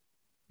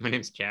 My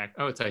name's Jack.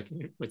 Oh, it's like,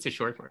 what's it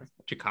short for?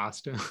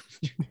 Jocasta.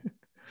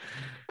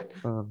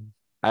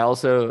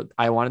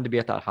 I wanted to be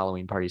at that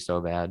Halloween party so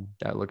bad.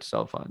 That looked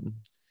so fun.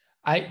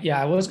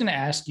 I was going to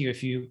ask you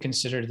if you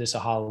considered this a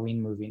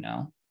Halloween movie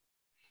now.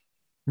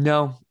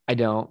 No, I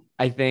don't.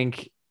 I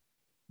think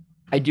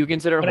I do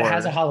consider but horror. It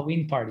has a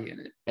Halloween party in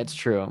it. It's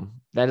true.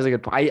 That is a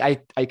good point.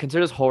 I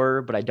consider this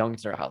horror, but I don't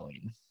consider it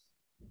Halloween.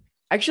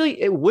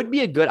 Actually, it would be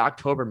a good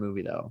October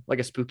movie though, like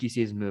a spooky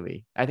season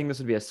movie. I think this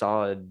would be a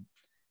solid.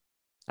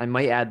 I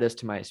might add this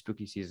to my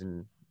spooky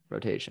season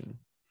rotation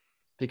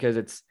because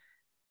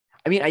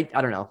I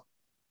don't know.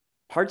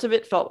 Parts of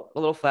it felt a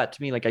little flat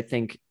to me. Like I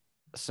think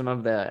some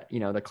of the,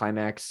 the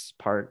climax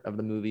part of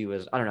the movie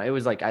was, I don't know. It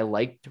was like, I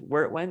liked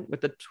where it went with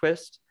the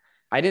twist.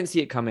 I didn't see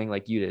it coming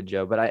like you did,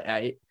 Joe, but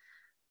I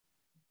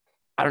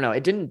don't know.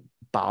 It didn't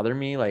bother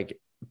me.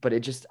 But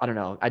it just, I don't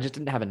know. I just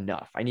didn't have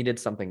enough. I needed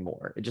something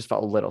more. It just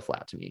felt a little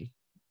flat to me.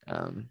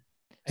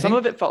 Some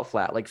of it felt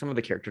flat. Like some of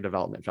the character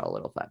development felt a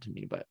little flat to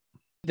me, but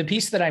the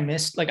piece that I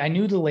missed, like I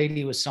knew the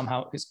lady was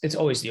somehow, it's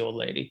always the old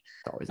lady.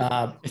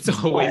 It's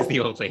always the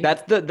old lady.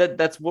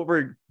 That's what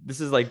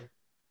this is like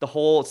the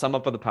whole sum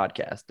up of the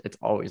podcast. It's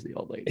always the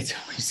old lady. It's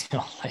always the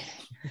old lady.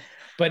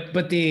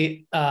 But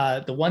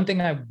the one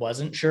thing I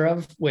wasn't sure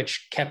of,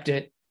 which kept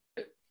it,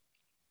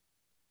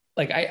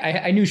 like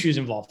I knew she was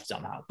involved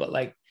somehow, but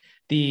like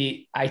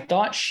I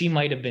thought she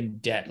might have been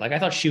dead. Like I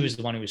thought she was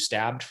the one who was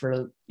stabbed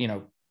for,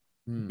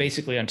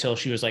 basically until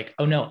she was like,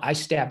 oh no, I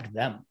stabbed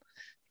them.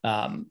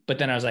 But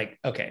then I was like,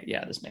 okay,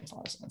 yeah, this makes a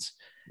lot of sense.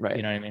 Right.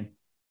 You know what I mean?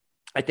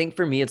 I think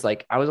for me, it's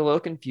like, I was a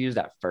little confused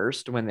at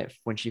first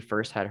when she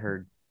first had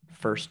her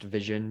first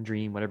vision,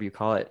 dream, whatever you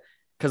call it.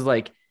 Cause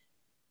like,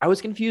 I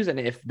was confused. And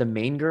if the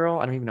main girl,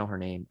 I don't even know her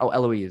name. Oh,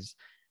 Eloise.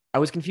 I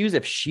was confused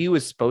if she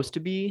was supposed to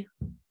be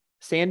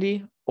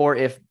Sandy or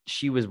if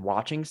she was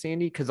watching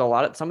Sandy. Cause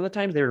some of the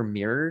times they were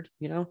mirrored,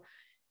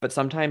 but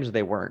sometimes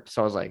they weren't.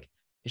 So I was like,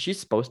 is she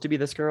supposed to be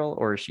this girl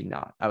or is she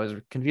not? I was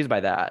confused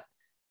by that.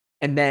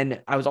 And then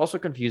I was also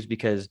confused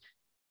because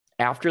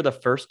after the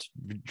first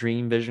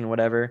dream vision,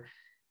 whatever,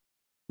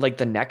 like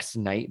the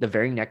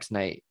very next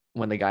night,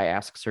 when the guy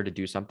asks her to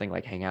do something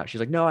like hang out, she's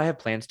like, no, I have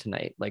plans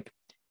tonight. Like,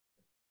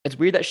 it's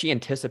weird that she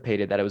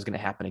anticipated that it was going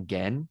to happen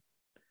again.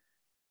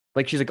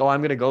 Like, she's like, oh,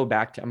 I'm going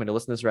to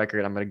listen to this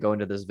record. I'm going to go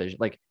into this vision.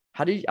 Like,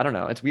 I don't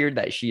know. It's weird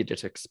that she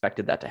just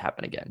expected that to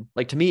happen again.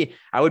 Like, to me,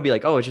 I would be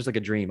like, oh, it's just like a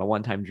dream, a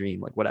one-time dream,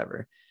 like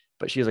whatever.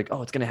 But she was like,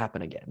 oh, it's going to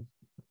happen again.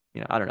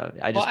 I don't know.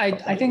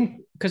 I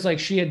think because like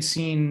she had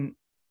seen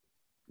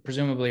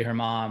presumably her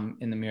mom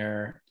in the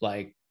mirror,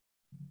 like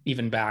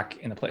even back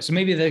in the place. So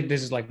maybe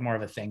this is like more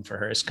of a thing for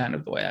her. Is kind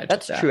of the way I.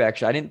 That's true.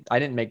 Actually, I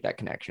didn't make that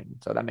connection,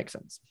 so that makes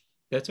sense.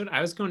 That's what I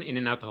was going in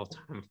and out the whole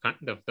time.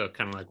 The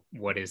kind of like,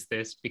 what is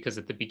this? Because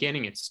at the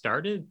beginning it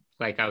started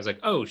like I was like,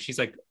 oh, she's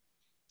like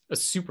a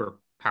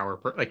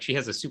superpower. Like she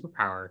has a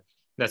superpower.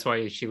 That's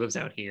why she lives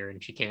out here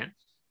and she can't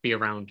be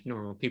around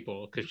normal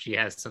people because she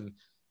has some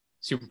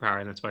superpower,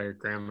 and that's why her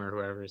grandma or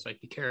whoever is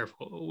like, be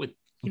careful with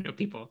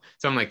people.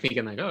 So I'm like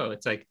thinking like, oh,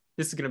 it's like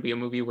this is gonna be a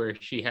movie where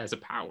she has a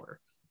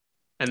power,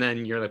 and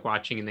then you're like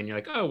watching, and then you're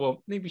like, oh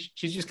well, maybe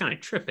she's just kind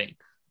of tripping,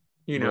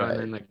 Right. And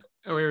then like,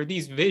 or are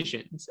these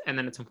visions? And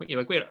then at some point you're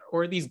like, wait,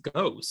 or are these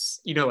ghosts?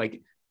 You know,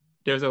 like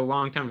there's a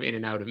long time of in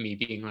and out of me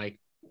being like,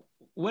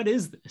 what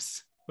is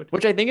this?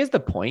 Which I think is the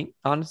point,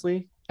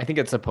 honestly. I think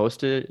it's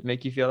supposed to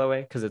make you feel that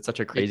way because it's such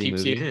a crazy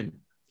keeps movie.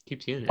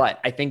 Keeps you in. But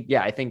I think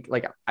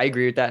like I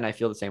agree with that, and I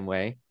feel the same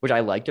way, which I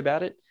liked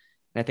about it.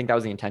 And I think that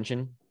was the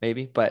intention,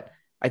 maybe. But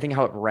I think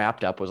how it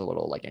wrapped up was a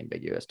little like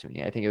ambiguous to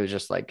me. I think it was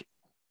just like,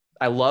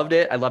 I loved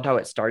it. I loved how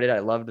it started. I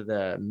loved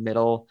the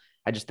middle.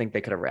 I just think they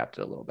could have wrapped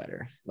it a little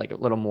better, like a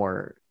little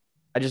more.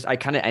 I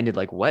kind of ended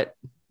like, what?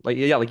 Like,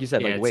 yeah, like you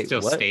said, like, wait,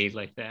 still what? Stayed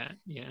like that.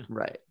 Yeah.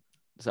 Right.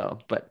 So,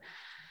 but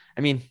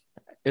I mean,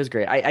 it was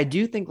great. I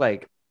do think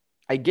like,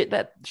 I get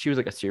that she was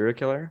like a serial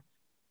killer,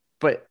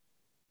 but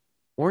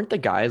weren't the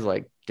guys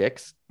like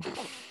dicks?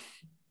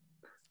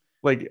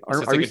 Like,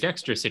 it's like a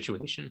Dexter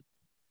situation.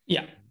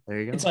 Yeah. There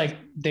you go. It's like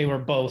they were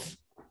both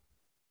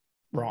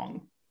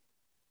wrong.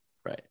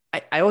 Right.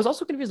 I was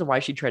also confused on why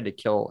she tried to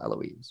kill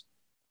Eloise.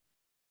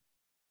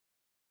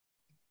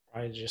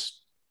 Probably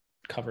just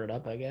cover it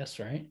up, I guess,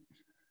 right?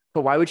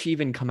 But why would she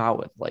even come out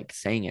with like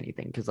saying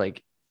anything? Because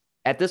like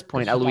at this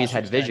point, Eloise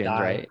had visions,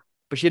 right?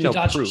 But she had no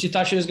proof. She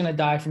thought she was going to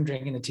die from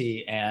drinking the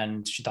tea,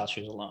 and she thought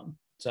she was alone.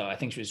 So I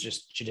think she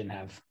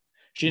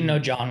didn't know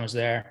John was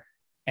there,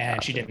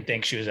 and she didn't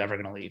think she was ever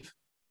going to leave.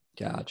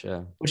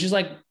 Gotcha. Which is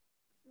like,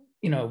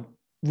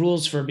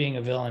 rules for being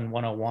a villain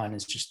 101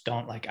 is just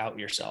don't like out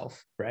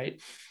yourself,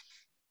 right?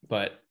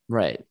 But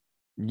right.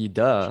 You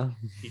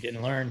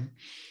didn't learn.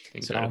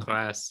 So out of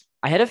class.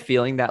 I had a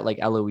feeling that like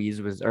Eloise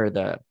was, or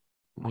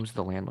what was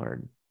the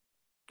landlord?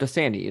 The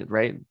Sandy,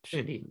 right?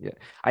 Sandy. Yeah.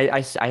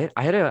 I had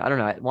I don't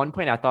know. At one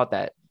point I thought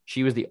that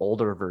she was the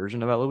older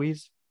version of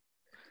Eloise.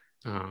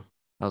 Oh.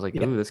 I was like,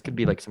 ooh, this could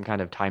be like some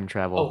kind of time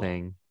travel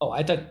thing. Oh,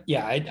 I thought,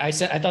 yeah, I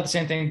thought the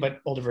same thing, but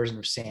older version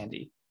of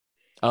Sandy.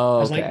 Oh, I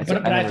was okay. like,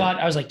 but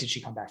I was like, did she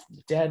come back from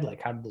the dead?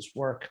 Like, how did this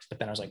work? But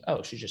then I was like,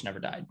 oh, she just never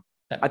died.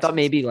 I thought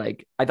maybe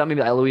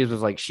Eloise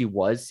was like, she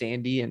was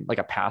Sandy in like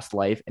a past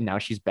life, and now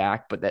she's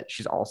back, but that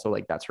she's also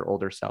like, that's her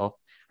older self.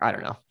 I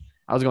don't know.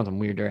 I was going some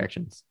weird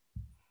directions.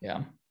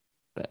 Yeah.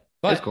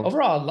 But cool.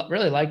 Overall,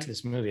 really liked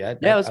this movie. It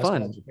was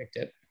fun. You picked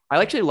it.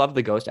 I actually loved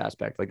the ghost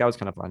aspect. Like that was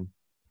kind of fun.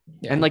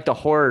 Yeah. And like the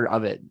horror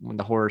of it, when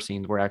the horror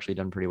scenes were actually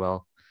done pretty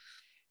well,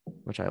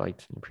 which I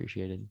liked and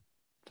appreciated.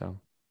 So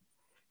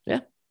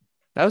yeah,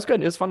 that was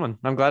good. It was a fun one.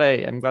 I'm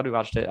glad we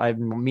watched it. I've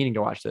been meaning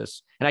to watch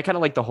this, and I kind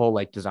of like the whole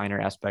like designer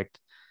aspect.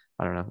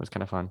 I don't know. It was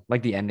kind of fun.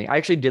 Like the ending. I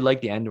actually did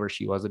like the end where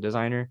she was a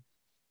designer,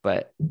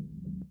 but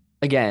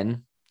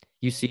again,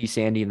 you see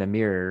Sandy in the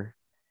mirror,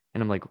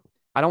 and I'm like,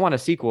 I don't want a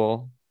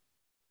sequel.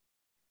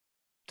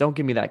 Don't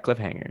give me that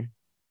cliffhanger.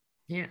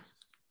 Yeah.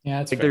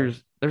 Yeah. It's like fair.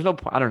 there's no,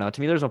 I don't know.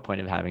 To me, there's no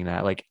point of having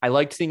that. Like I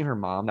liked seeing her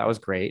mom. That was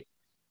great.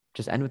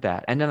 Just end with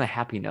that. End on a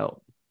happy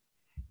note,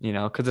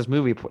 because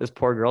this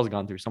poor girl's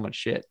gone through so much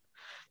shit.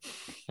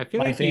 I feel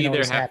like you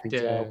either have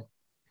to,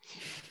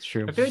 it's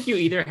true. I feel like you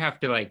either have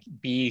to like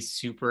be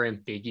super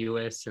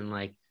ambiguous and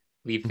like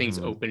leave things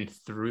open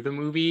through the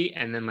movie,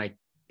 and then like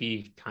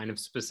be kind of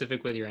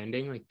specific with your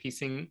ending, like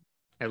piecing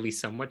at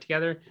least somewhat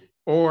together,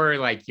 or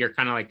like you're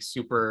kind of like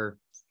super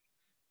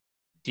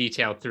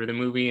detailed through the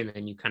movie and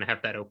then you kind of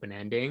have that open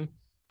ending.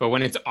 But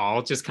when it's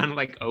all just kind of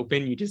like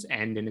open, you just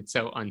end and it's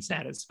so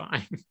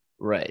unsatisfying.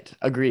 Right.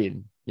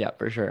 Agreed. Yeah,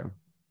 for sure.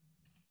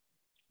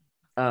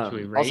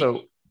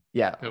 Also,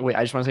 yeah, wait,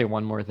 I just want to say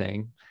one more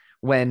thing.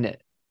 When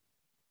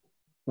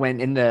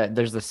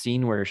there's the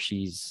scene where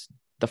she's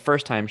the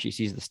first time she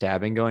sees the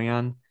stabbing going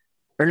on,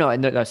 or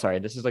no, sorry,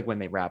 this is like when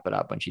they wrap it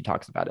up, when she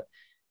talks about it.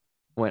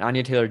 When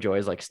Anya Taylor-Joy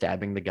is like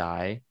stabbing the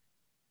guy,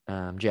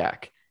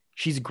 Jack,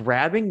 she's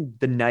grabbing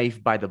the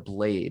knife by the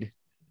blade,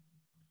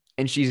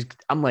 and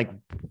I'm like,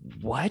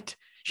 what?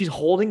 She's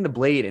holding the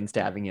blade and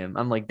stabbing him.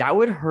 I'm like, that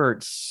would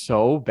hurt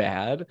so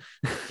bad.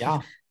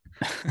 Yeah.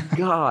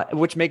 God,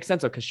 which makes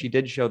sense though, because she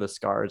did show the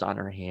scars on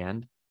her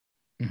hand.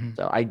 Mm-hmm.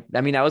 So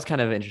I mean, that was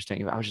kind of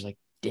interesting. I was just like,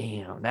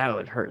 damn, that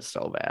would hurt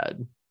so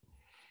bad.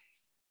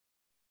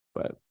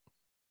 But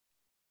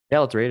yeah,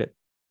 let's rate it.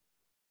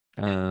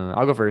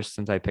 I'll go first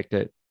since I picked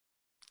it.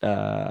 You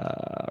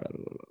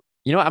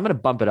know what? I'm gonna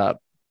bump it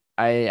up.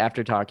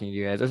 After talking to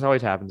you guys, this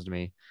always happens to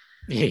me.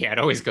 Yeah, it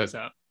always goes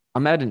up.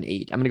 I'm at an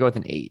 8. I'm gonna go with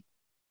an 8.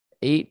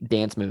 8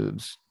 dance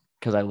moves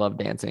because I love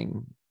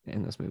dancing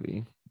in this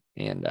movie.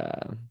 And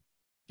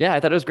yeah, I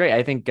thought it was great.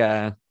 I think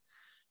it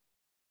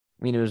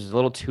was a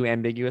little too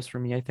ambiguous for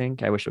me. I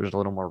think I wish there was a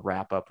little more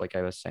wrap up, like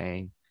I was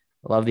saying.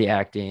 I love the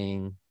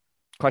acting.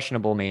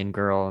 Questionable main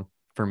girl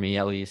for me,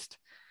 at least.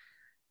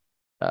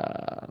 Yeah,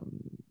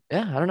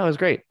 I don't know. It was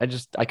great. I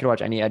could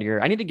watch any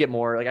Edgar. I need to get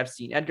more. Like I've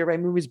seen Edgar Wright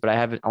movies, but I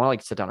haven't. I want to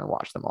like sit down and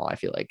watch them all. I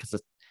feel like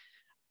because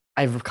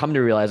I've come to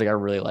realize like I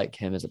really like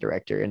him as a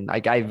director, and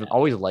like I've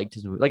always liked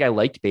his movie. Like I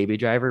liked Baby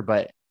Driver,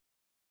 but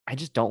I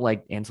just don't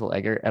like Ansel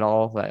Elgort at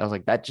all. I was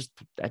like that. Just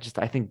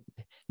I think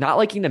not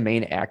liking the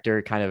main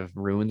actor kind of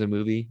ruins a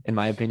movie, in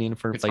my opinion.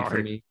 For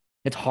me,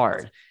 it's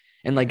hard.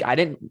 And like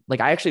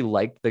I actually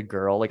liked the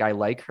girl. Like I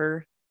like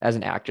her as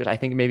an actress. I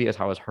think maybe it's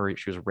how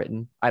she was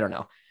written. I don't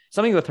know.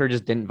 something with her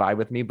just didn't vibe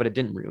with me, but it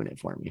didn't ruin it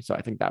for me. So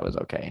I think that was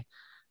okay.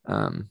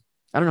 I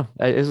don't know.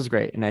 This was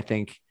great. And I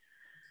think,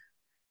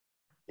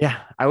 yeah,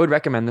 I would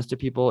recommend this to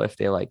people if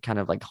they like kind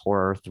of like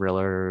horror,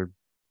 thriller.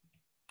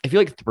 If you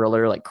like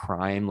thriller, like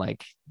crime,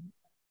 like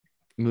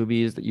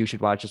movies, that you should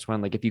watch this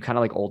one. Like if you kind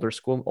of like old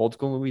school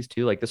movies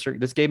too, like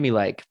this gave me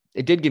like,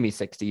 it did give me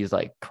 60s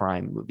like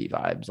crime movie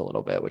vibes a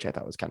little bit, which I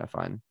thought was kind of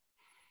fun.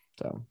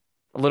 So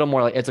a little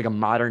more like, it's like a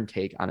modern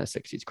take on a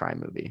 60s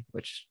crime movie,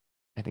 which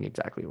I think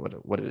exactly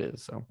what it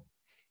is. So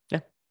yeah.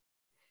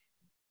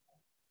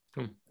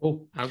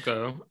 Cool. I'll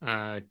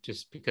go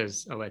just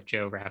because I'll let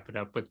Joe wrap it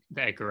up with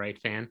the Edgar Wright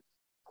fan.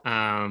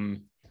 I'll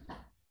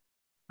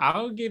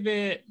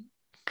go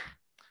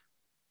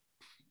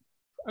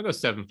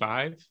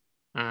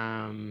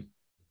 7.5.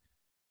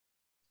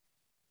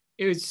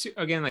 It was,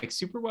 again, like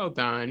super well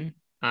done.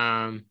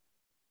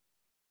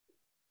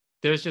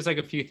 There's just like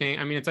a few things.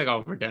 I mean, it's like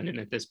all redundant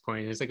at this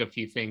point. There's like a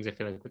few things I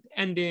feel like with the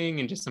ending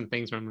and just some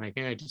things where I'm like,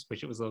 I just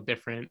wish it was a little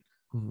different.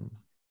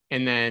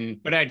 And then,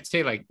 but I'd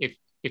say like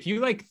if you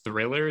like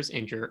thrillers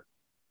and you're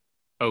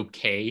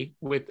okay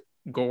with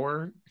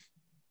gore,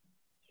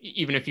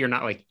 even if you're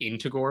not like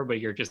into gore, but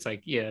you're just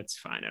like, yeah, it's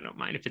fine, I don't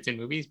mind if it's in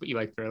movies, but you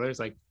like thrillers,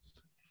 like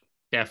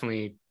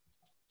definitely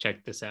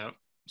check this out.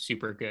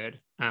 Super good.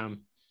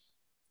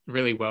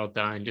 Really well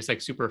done. Just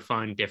like super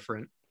fun,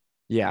 different.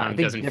 Yeah. It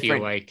doesn't feel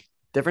like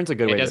different's a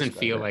good way. It doesn't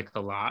feel like a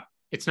lot.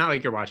 It's not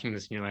like you're watching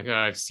this and you're like, oh,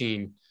 I've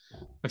seen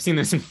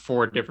this in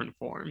 4 different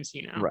forms,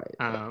 you know? Right.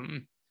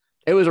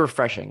 It was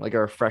refreshing, like a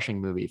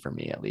refreshing movie for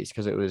me, at least,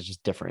 because it was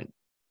just different.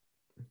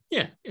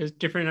 Yeah, it was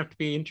different enough to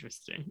be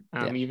interesting.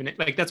 Even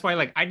like that's why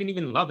like I didn't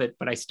even love it,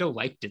 but I still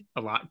liked it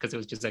a lot because it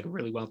was just like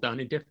really well done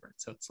and different.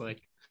 So it's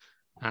like,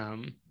 so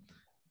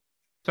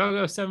I'll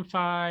go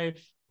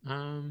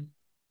 7.5.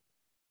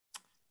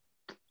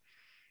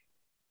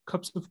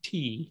 Cups of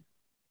tea.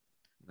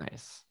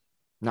 Nice.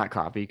 Not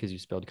coffee, because you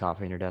spilled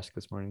coffee on your desk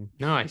this morning.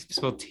 No, I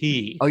spilled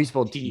tea. Oh, you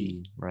spilled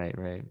tea.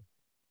 Right.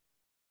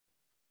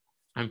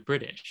 I'm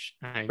British.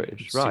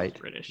 British, right?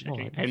 British.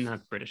 I'm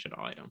not British at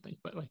all, I don't think,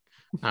 but like,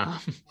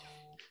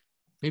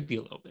 maybe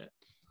a little bit.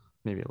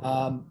 Maybe a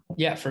little.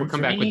 Yeah. We'll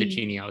come back with the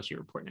genealogy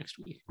report next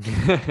week.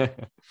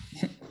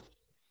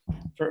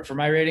 For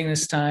my rating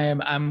this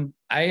time, I'm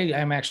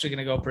actually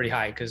gonna go pretty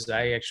high because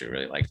I actually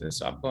really like this.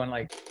 So I'm going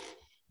like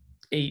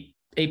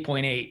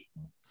 8.8.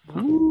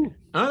 Oh,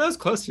 that was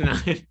close to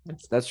 9.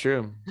 That's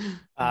true.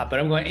 But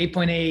I'm going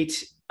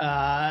 8.8.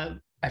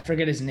 I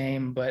forget his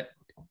name, but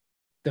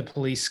the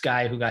police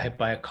guy who got hit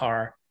by a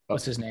car.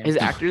 What's his name? His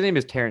actor's name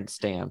is Terrence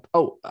Stamp.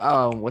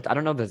 What? I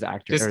don't know this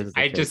actor.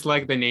 I just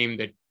like the name,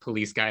 the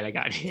police guy that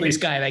got hit. Police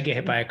guy that get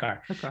hit by a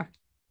car. Okay.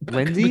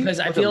 Lindsay? Because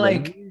I feel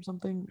like or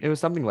something. It was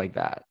something like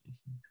that.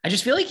 I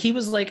just feel like he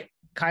was like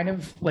kind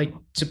of like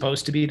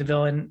supposed to be the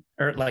villain,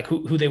 or like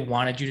who they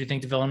wanted you to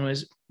think the villain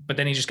was, but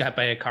then he just got hit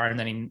by a car and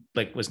then he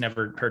like was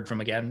never heard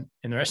from again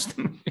in the rest of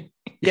the movie.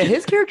 Yeah,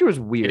 his character was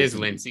weird. It is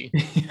Lindsay.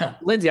 Yeah.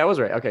 Lindsay, I was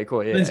right. Okay,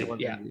 cool. Yeah. Lindsay,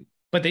 yeah.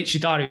 But she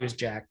thought he was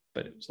Jack,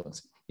 but it was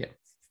Lindsay. Yeah.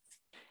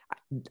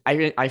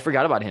 I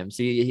forgot about him.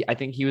 See, I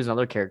think he was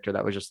another character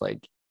that was just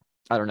like,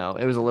 I don't know.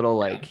 It was a little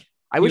like,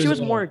 I wish it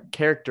was more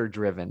character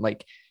driven.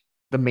 Like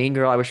the main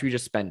girl, I wish we did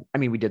spend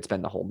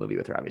the whole movie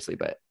with her, obviously,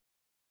 but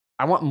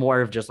I want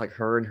more of just like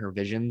her and her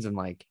visions and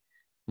like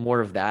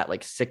more of that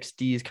like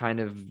 60s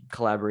kind of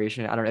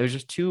collaboration. I don't know. There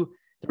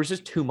was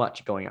just too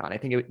much going on. I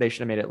think they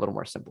should have made it a little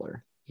more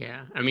simpler.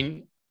 Yeah. I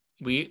mean,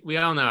 we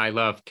all know I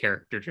love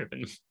character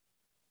driven.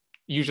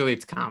 Usually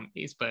it's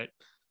comedies, but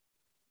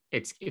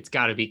it's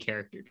got to be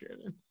character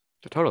driven.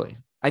 Totally.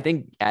 I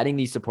think adding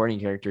these supporting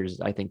characters,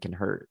 I think, can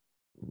hurt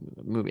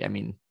the movie. I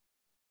mean,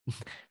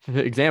 for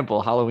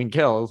example, Halloween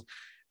Kills.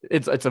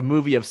 It's a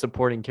movie of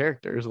supporting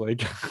characters.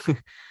 Like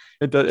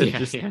it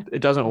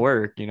doesn't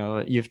work. You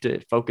know, you have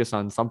to focus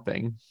on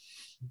something.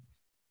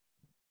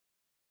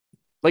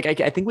 Like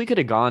I think we could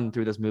have gone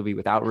through this movie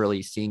without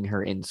really seeing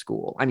her in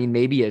school. I mean,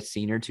 maybe a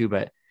scene or two,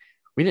 but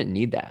we didn't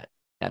need that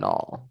at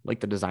all. Like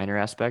the designer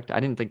aspect, I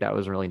didn't think that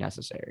was really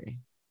necessary.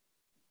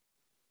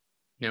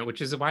 No,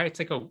 which is why it's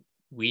like a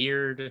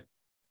weird,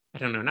 I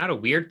don't know, not a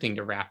weird thing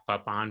to wrap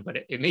up on, but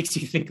it makes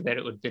you think that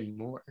it would have been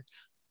more.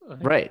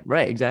 Right,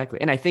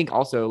 exactly. And I think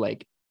also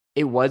like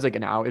it was like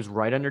an hour, it was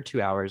right under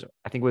 2 hours.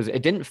 I think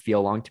it didn't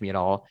feel long to me at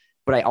all.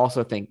 But I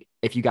also think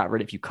if you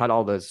cut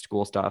all the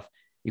school stuff,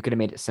 you could have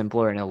made it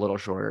simpler and a little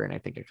shorter. And I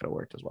think it could have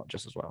worked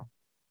just as well.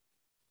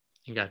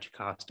 You got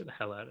Jocasta the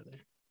hell out of there.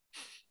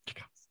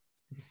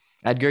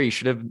 Edgar, you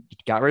should have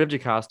got rid of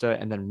Jocasta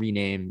and then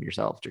rename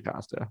yourself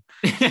Jocasta.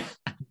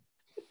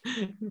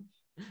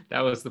 That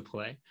was the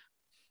play.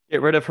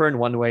 Get rid of her in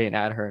one way and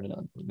add her in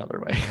another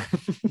way.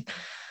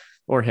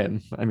 Or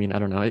him. I mean, I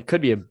don't know. It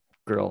could be a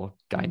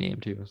guy name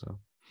too. So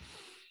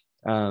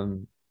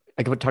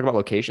I could talk about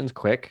locations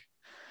quick.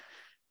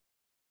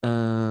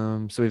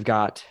 So we've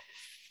got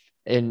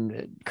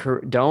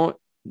don't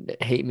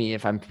hate me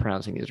if I'm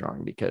pronouncing these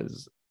wrong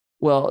because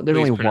there's please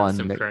only pronounce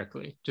one them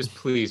correctly. Just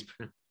please.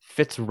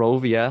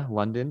 Fitzrovia,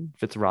 London.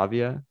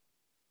 Fitzrovia.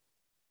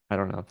 I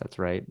don't know if that's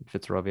right.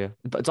 Fitzrovia,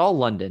 but it's all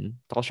London.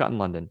 It's all shot in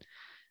London.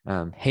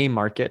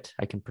 Haymarket,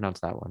 I can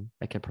pronounce that one.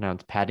 I can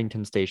pronounce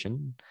Paddington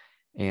Station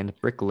and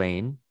Brick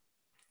Lane.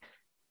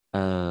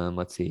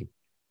 Let's see.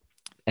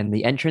 And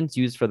the entrance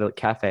used for the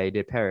Café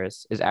de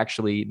Paris is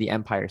actually the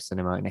Empire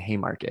Cinema in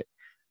Haymarket,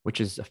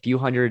 which is a few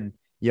hundred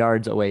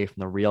yards away from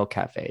the real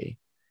cafe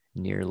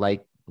near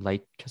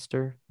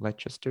Leicester. Lancaster.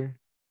 Laicester.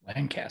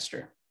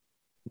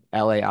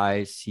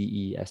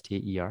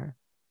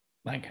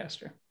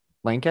 Lancaster.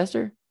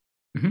 Lancaster?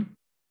 Mm-hmm.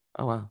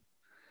 Oh, wow.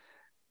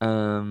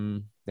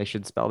 They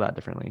should spell that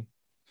differently.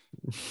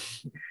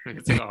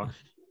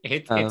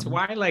 It's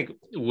why like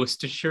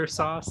Worcestershire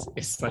sauce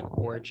is like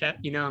Worcester,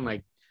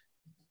 and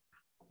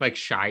like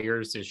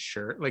Shire's is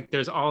sure. Like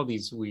there's all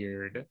these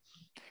weird.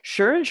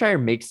 Sure and Shire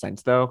makes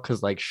sense though,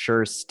 because like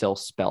sure is still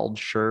spelled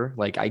sure.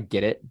 Like I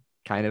get it,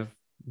 kind of,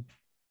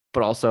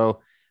 but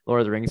also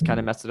Lord of the Rings kind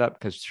of messed it up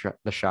because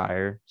the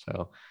Shire.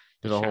 So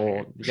there's a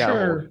whole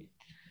Sure.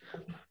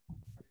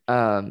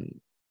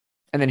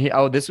 And then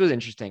this was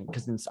interesting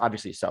because it's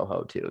obviously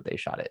Soho too. They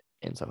shot it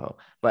in Soho,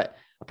 but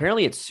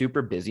apparently it's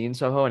super busy in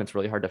Soho and it's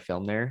really hard to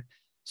film there.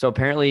 So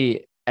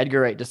apparently Edgar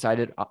Wright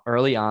decided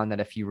early on that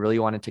if he really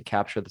wanted to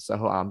capture the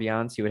Soho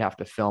ambiance, he would have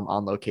to film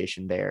on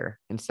location there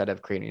instead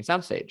of creating a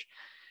soundstage.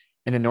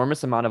 An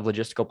enormous amount of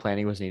logistical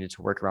planning was needed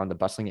to work around the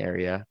bustling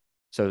area.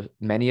 So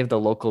many of the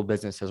local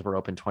businesses were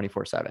open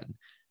 24/7.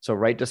 So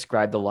Wright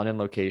described the London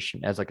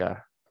location as like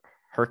a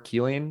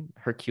Herculean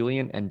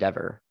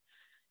endeavor,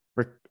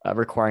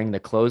 requiring the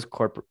close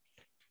cooperation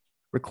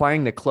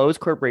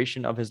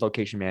of his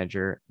location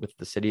manager with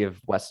the city of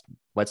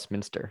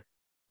Westminster.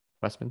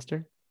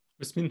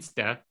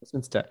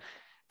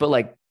 But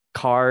like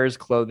cars,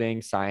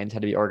 clothing, signs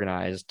had to be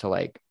organized to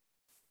like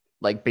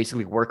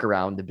basically work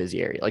around the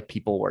busy area, like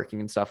people working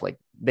and stuff. Like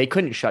they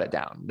couldn't shut it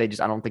down. They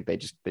just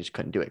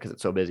couldn't do it because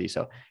it's so busy.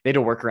 So they had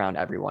to work around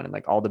everyone, and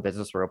like all the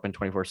business were open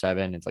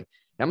 24/7. It's like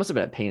that must have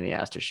been a pain in the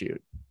ass to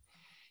shoot,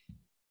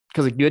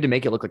 because like you had to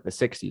make it look like the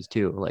 60s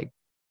too, like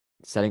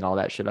setting all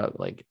that shit up.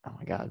 Like, oh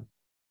my God.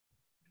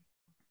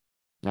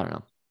 I don't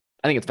know.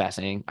 I think it's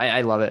fascinating.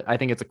 I love it. I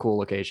think it's a cool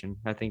location.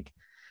 I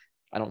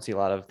don't see a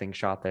lot of things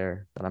shot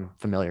there that I'm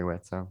familiar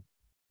with. So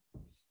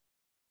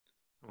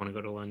I want to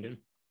go to London.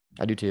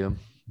 I do too.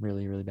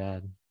 Really, really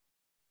bad.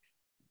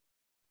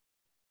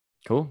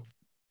 Cool.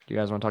 Do you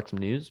guys want to talk some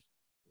news?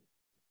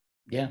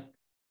 Yeah.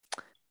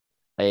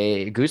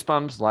 A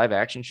Goosebumps live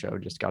action show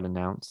just got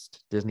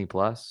announced, Disney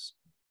Plus,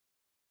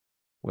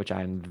 which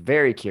I'm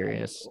very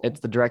curious. It's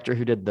the director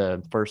who did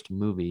the first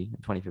movie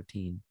in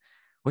 2015,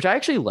 which I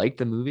actually liked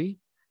the movie.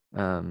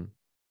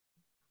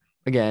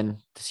 Again,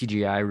 the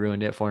CGI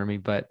ruined it for me,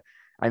 but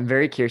I'm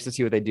very curious to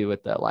see what they do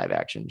with the live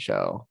action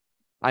show.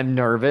 I'm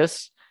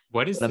nervous.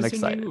 What is I'm this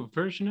excited. a new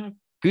version of?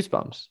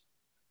 Goosebumps.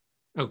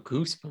 Oh,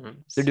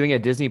 Goosebumps. They're doing a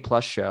Disney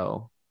Plus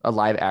show, a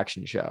live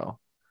action show.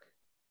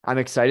 I'm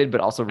excited,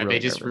 but also really Are they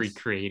just nervous.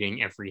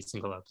 recreating every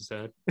single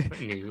episode? But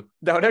new.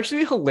 That would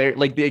actually be hilarious.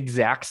 Like the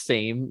exact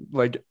same,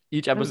 like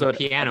each episode.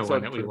 The piano episode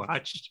one that we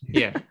watched.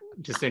 Yeah.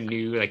 Just a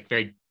new, like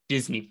very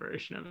Disney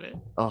version of it.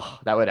 Oh,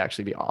 that would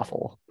actually be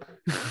awful.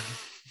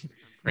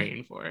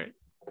 Praying for it.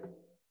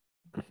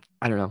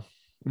 I don't know.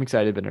 I'm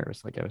excited but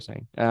nervous, like I was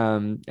saying.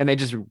 And they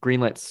just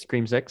greenlit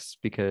Scream 6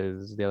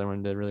 because the other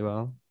one did really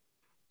well.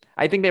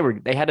 I think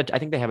they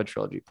have a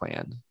trilogy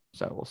planned.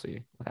 So we'll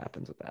see what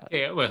happens with that.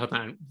 Yeah, wait, hold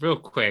on. Real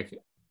quick.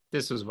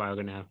 This was a while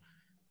ago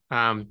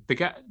now.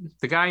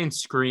 The guy in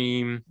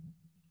Scream.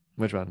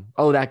 Which one?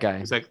 Oh, that guy.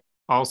 He's like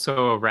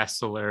also a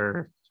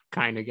wrestler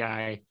kind of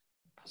guy.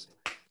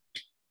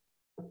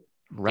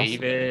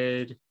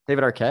 David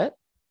Arquette?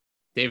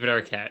 David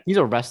Arquette. He's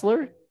a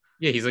wrestler?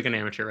 Yeah, he's like an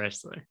amateur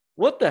wrestler.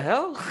 What the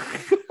hell?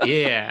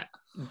 Yeah.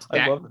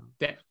 I love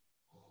that.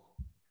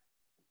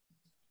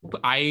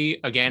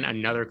 Again,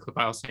 another clip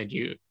I'll send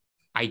you.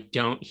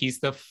 He's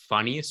the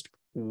funniest,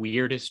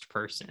 weirdest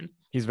person.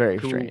 He's very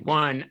strange.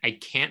 One, I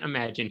can't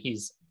imagine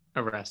he's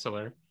a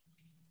wrestler.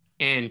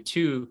 And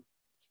two,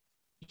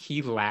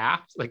 he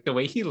laughs, like the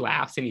way he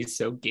laughs and he's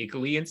so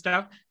giggly and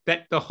stuff,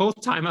 that the whole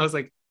time I was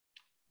like,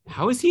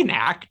 how is he an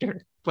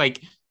actor?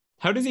 Like,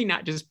 how does he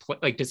not just play?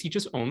 Like, does he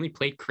just only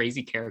play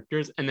crazy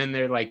characters? And then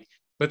they're like,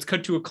 let's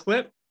cut to a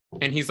clip.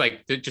 And he's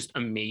like, they're just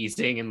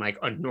amazing and like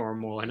a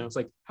normal. And I was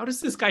like, how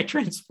does this guy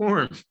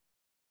transform?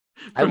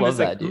 I love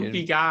this, that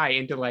goofy guy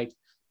into like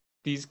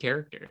these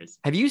characters.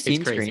 Have you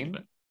seen crazy, Scream?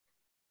 But,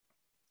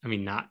 I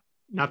mean, not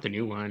the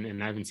new one,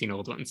 and I haven't seen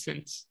old ones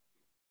since.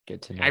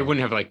 Good to know. I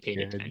wouldn't have like paid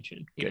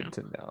attention. Good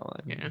to know.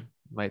 Yeah,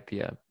 might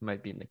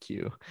be in the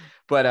queue,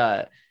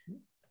 but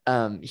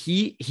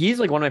he's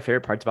like one of my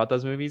favorite parts about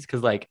those movies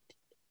because like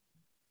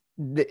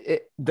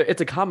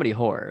it's a comedy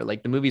horror.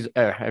 Like the movies,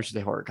 I should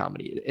say horror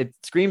comedy. It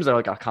Screams are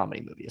like a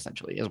comedy movie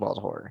essentially as well as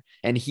horror,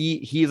 and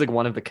he's like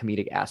one of the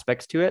comedic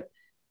aspects to it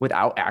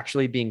without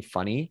actually being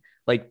funny.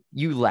 Like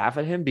you laugh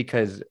at him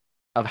because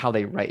of how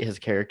they write his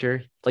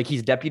character. Like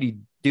he's Deputy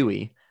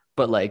Dewey,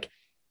 but like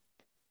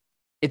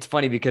it's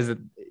funny because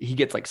he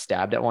gets like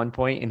stabbed at one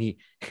point and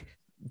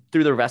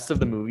through the rest of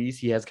the movies,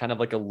 he has kind of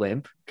like a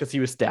limp because he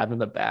was stabbed in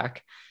the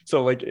back.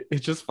 So like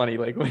it's just funny,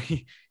 like when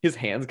his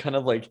hands kind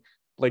of like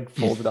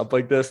folded up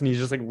like this, and he's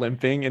just like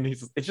limping, and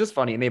it's just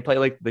funny. And they play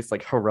like this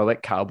like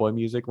heroic cowboy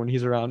music when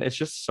he's around. It's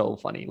just so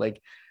funny.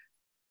 Like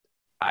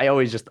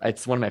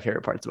it's one of my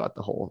favorite parts about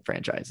the whole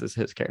franchise is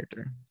his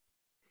character.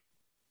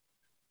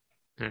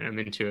 I'm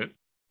into it.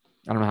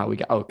 I don't know how we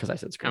got. Oh, because I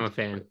said Scream. I'm a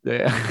fan.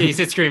 Yeah, he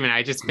said Screaming.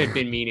 I just had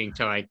been meaning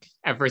to like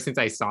ever since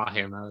I saw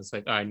him. I was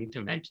like, oh, I need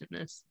to mention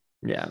this.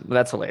 Yeah,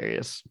 that's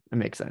hilarious. It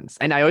makes sense.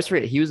 And I always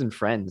forget he was in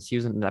Friends. He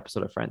was in an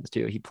episode of Friends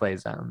too. He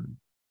plays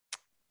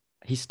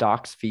he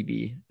stalks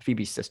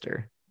Phoebe's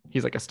sister.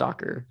 He's like a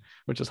stalker,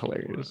 which is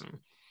hilarious.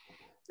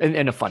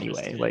 In a funny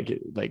way.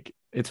 Like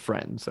it's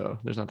Friends, so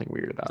there's nothing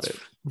weird about it.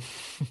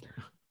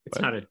 It's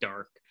not a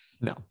dark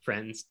no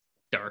Friends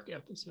dark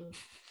episode.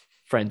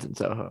 Friends in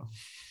Soho.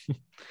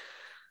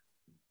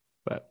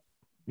 But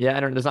yeah,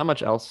 there's not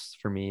much else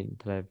for me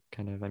that I've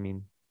kind of, I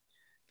mean,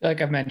 I feel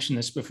like I've mentioned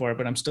this before,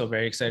 but I'm still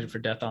very excited for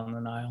Death on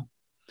the Nile.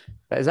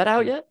 Is that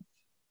out yet?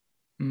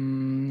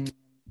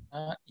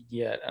 Not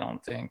yet, I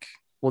don't think.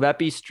 Will that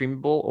be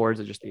streamable or is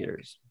it just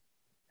theaters?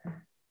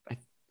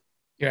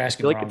 You're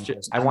asking. I feel like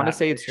I want to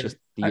say it's just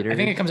theaters. I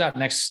think it comes out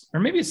next, or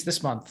maybe it's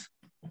this month.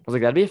 I was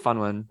like, that'd be a fun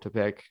one to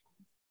pick.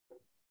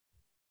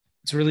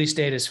 Its release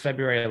date is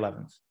February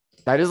 11th.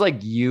 That is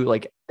like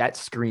that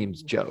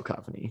screams Joe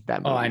Company.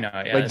 That movie. Oh, I know.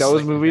 Yeah, like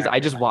those movies,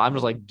 exactly I'm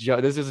just like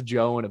Joe. This is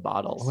Joe in a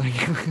bottle. Like,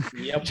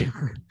 yep.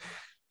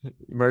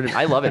 Murder.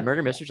 I love it.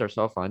 Murder mysteries are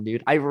so fun,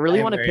 dude. I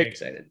really want to pick.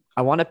 Excited.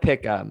 I want to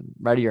pick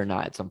Ready or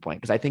Not at some point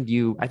because I think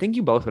you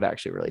both would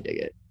actually really dig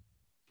it.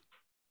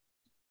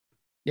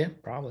 Yeah,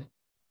 probably.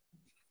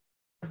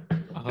 It's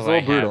a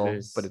little brutal,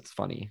 but it's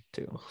funny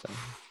too. So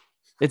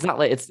it's not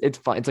like it's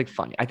fun. It's like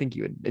funny. I think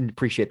you would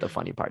appreciate the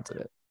funny parts of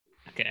it.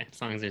 Okay,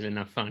 as long as there's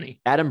enough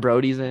funny. Adam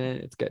Brody's in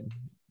it. It's good.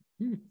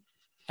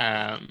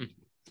 I've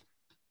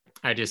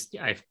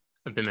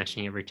been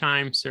mentioning every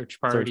time.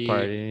 Search Party.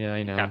 Yeah,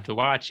 I know. Have to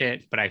watch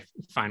it, but I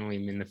finally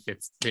am in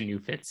the new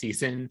fifth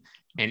season,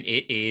 and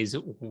it is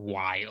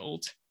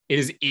wild. It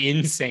is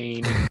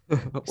insane.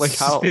 Like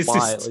how?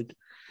 Why?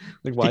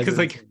 Like why? Because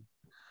like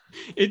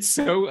it's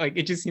so like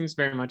it just seems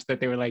very much that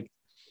they were like,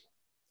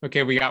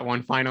 okay, we got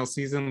one final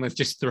season. Let's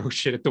just throw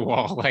shit at the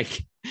wall.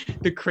 Like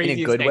the craziest.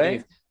 In a good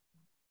way.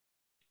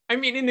 I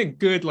mean, in a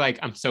good, like,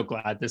 I'm so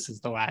glad this is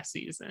the last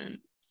season.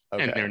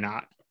 Okay. And they're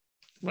not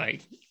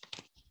like,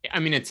 I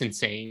mean, it's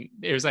insane.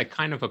 There's like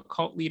kind of a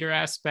cult leader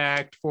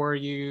aspect for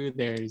you.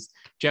 There's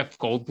Jeff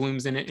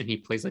Goldblum's in it and he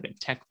plays like a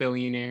tech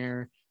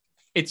billionaire.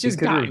 It's just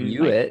gotten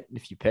review like, it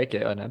if you pick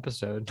it an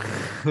episode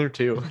or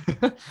two.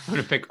 I'm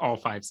going to pick all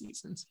 5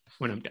 seasons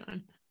when I'm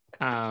done.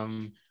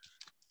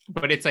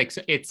 But it's like,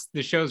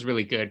 the show's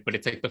really good, but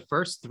it's like the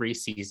first 3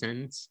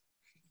 seasons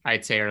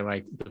I'd say are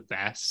like the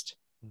best.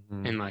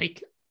 Mm-hmm. And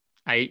like,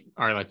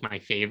 are like my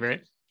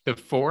favorite. The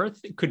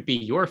 4th could be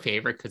your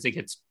favorite because it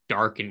gets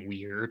dark and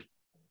weird.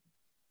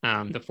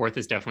 The 4th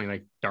is definitely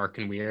like dark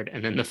and weird,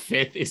 and then the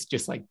 5th is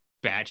just like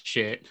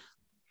batshit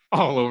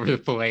all over the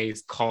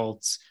place,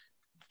 cults,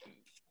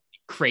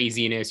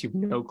 craziness. You have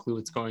no clue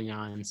what's going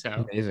on.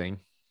 So amazing.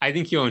 I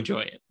think you'll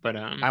enjoy it. But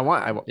I'm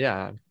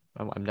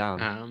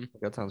down.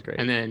 That sounds great.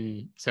 And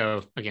then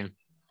so again,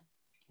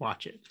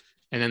 watch it.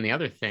 And then the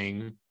other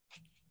thing,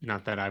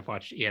 not that I've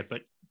watched it yet,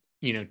 but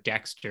you know,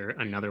 Dexter,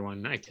 another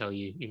one I tell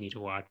you need to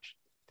watch.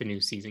 The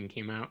new season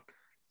came out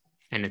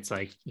and it's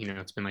like, you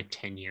know, it's been like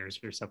 10 years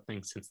or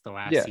something since the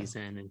last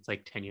season, and it's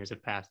like 10 years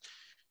have passed.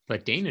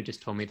 But Dana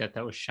just told me that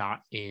was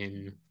shot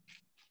in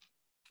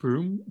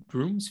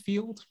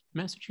Broomsfield,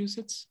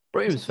 Massachusetts.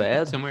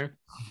 Broomsfield? Somewhere.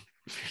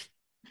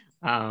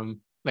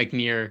 Like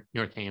near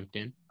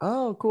Northampton.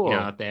 Oh, cool. You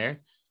know, out there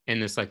in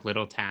this like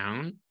little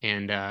town.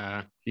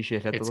 And you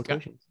should have the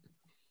locations.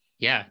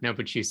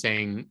 But she's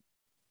saying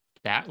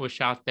that was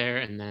shot there,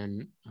 and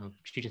then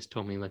she just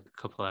told me like a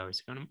couple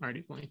hours ago, and I'm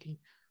already blanking.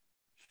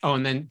 Oh,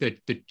 and then the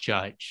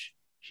Judge,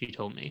 she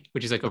told me,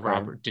 which is like a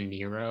Robert De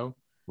Niro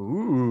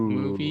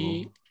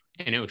movie,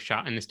 and it was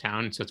shot in this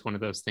town. So it's one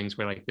of those things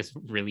where like this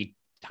really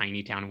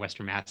tiny town in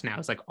Western Mass now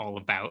is like all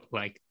about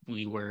like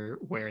we were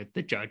where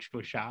the Judge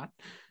was shot.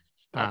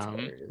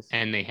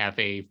 And they have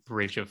a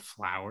bridge of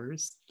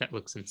flowers that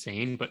looks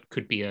insane, but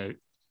could be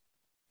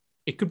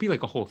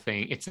like a whole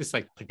thing. It's this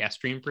like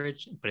pedestrian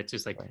bridge, but it's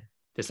just like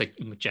this like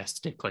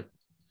majestic like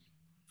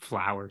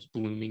flowers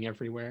blooming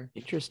everywhere.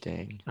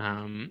 Interesting.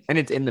 And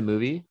it's in the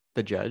movie,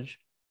 The Judge.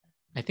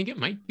 I think it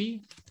might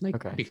be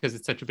like because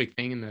it's such a big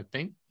thing in the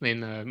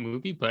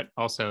movie, but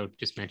also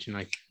just mention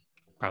like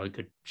probably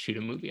could shoot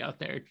a movie out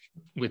there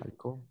with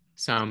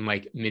some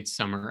like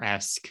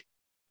Midsummer-esque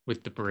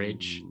with the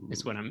bridge.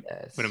 Is what I'm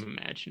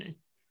imagining.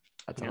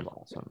 That sounds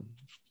awesome.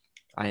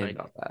 I am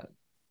about that.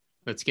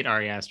 Let's get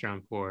Ari Aster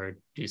on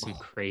board, do some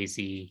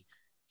crazy,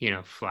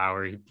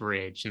 flowery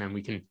bridge, and then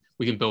we can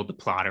build the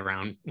plot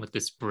around what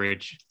this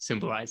bridge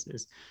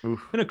symbolizes. And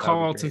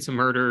occults and some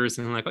murders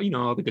and like,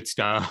 all the good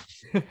stuff.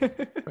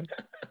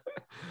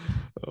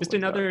 Just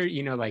another,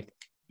 like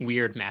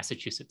weird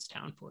Massachusetts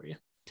town for you.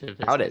 to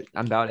visit. About it.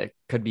 I'm about it.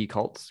 Could be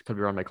cults. Could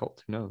be run by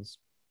cults. Who knows?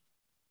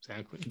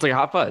 Exactly. It's like a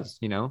Hot Fuzz,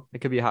 you know? It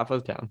could be a Hot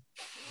Fuzz town.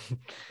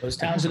 Those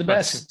towns are the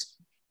best.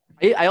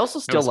 I also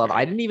still love,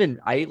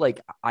 great.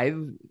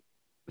 I've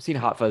seen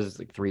Hot Fuzz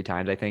like 3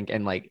 times, I think.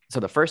 And like,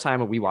 so the first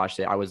time we watched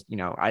it, I was,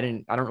 I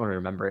don't really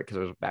remember it because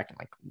it was back in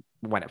like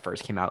when it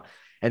first came out.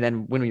 And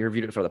then when we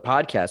reviewed it for the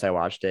podcast, I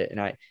watched it,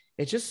 and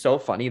it's just so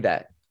funny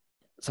that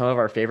some of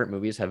our favorite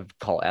movies have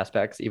cult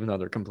aspects, even though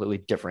they're completely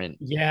different.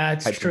 Yeah,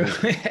 it's true.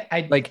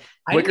 I didn't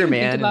Wicker even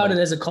Man. think about it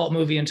as a cult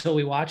movie until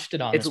we watched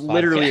it on. It's this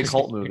literally podcast. a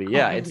cult movie.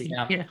 Yeah,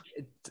 it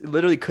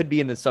literally could be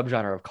in the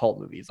subgenre of cult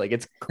movies. Like,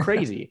 it's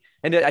crazy,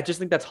 and I just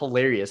think that's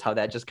hilarious how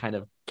that just kind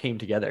of came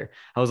together.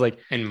 I was like,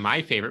 and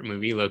my favorite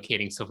movie,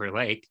 Locating Silver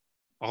Lake,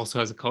 also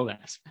has a cult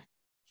aspect.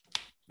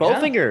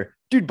 Bowfinger,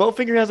 dude.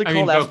 Bowfinger has a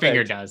cult aspect.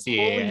 Bowfinger does.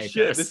 Yeah, Holy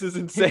shit, does. this is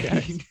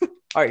insane.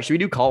 All right, should we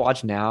do Cult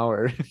Watch now,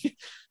 or?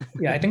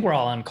 Yeah, I think we're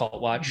all on Cult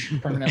Watch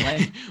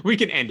permanently. We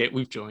can end it.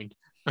 We've joined.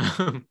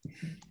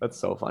 That's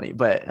so funny.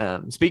 But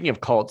speaking of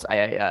cults,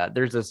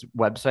 there's this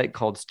website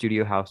called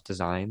Studio House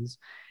Designs,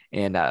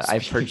 and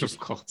I've purchased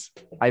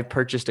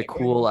a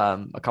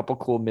couple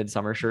cool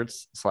Midsummer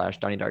shirts /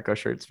 Donnie Darko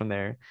shirts from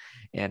there,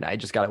 and I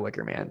just got a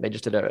Wicker Man. They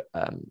just did a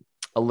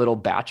little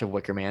batch of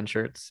Wicker Man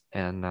shirts,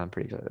 and I'm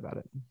pretty excited about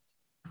it.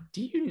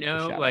 Do you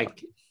know,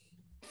 like,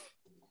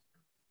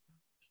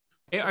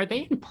 are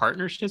they in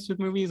partnerships with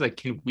movies? Like,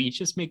 can we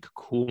just make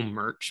cool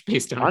merch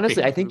based on?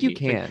 Honestly, I think you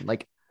can.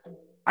 Like,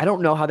 I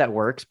don't know how that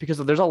works because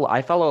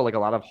I follow like a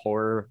lot of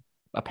horror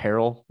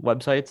apparel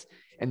websites,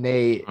 and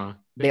they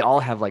all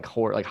have like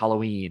horror, like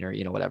Halloween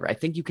or whatever. I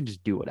think you can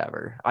just do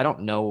whatever. I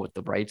don't know what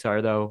the rights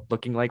are though,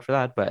 looking like for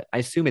that, but I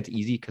assume it's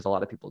easy because a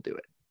lot of people do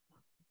it.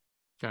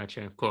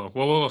 Gotcha. Cool.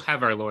 Well, we'll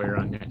have our lawyer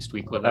on next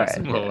week with us.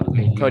 Right,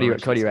 and Cody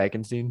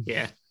Reichenstein.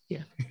 Yeah.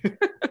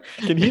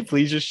 Can he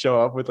please just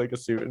show up with like a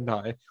suit and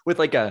tie with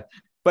like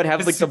but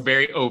have like the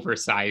very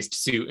oversized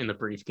suit in the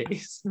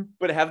briefcase,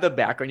 but have the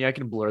background. Yeah, I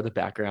can blur the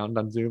background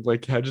on Zoom.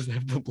 Like, I just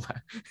have the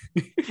black.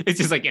 It's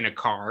just like in a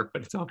car,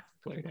 but it's all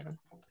blurred out.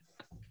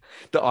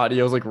 The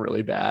audio is like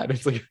really bad.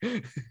 It's like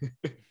you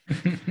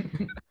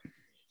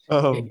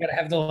gotta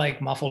have the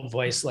like muffled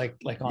voice, like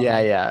on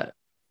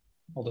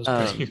all those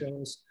crazy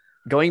shows.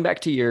 Going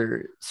back to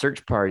your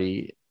Search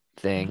Party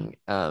thing,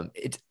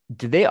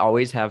 did they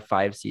always have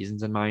 5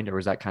 seasons in mind, or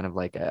was that kind of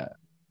like a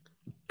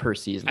per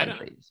season?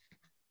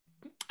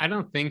 I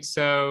don't think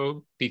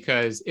so,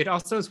 because it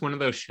also is one of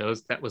those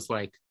shows that was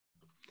like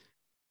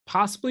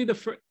possibly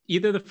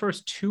either the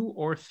first 2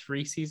 or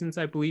 3 seasons,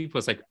 I believe,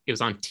 was like it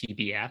was on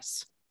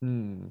TBS.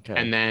 Okay.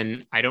 And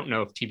then I don't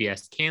know if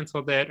TBS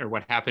canceled it or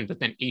what happened, but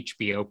then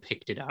HBO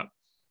picked it up.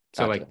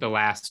 So like the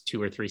last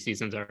 2 or 3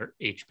 seasons are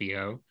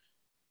HBO.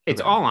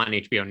 It's all on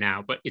HBO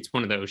now, but it's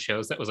one of those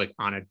shows that was like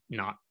on a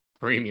not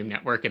premium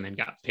network and then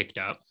got picked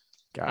up.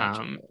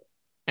 Gotcha.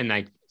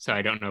 And so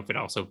I don't know if it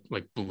also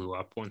like blew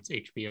up once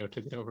HBO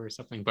took it over or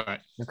something,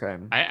 but okay.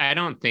 I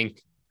don't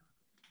think.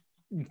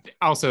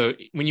 Also,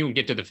 when you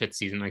get to the 5th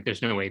season, like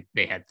there's no way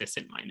they had this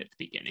in mind at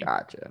the beginning.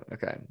 Gotcha.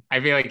 Okay.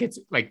 I feel like it's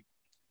like,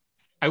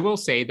 I will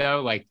say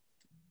though, like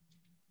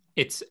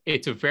it's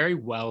a very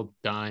well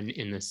done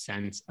in the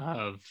sense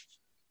of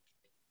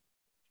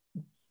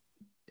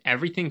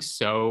everything's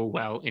so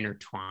well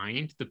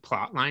intertwined, the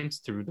plot lines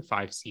through the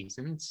 5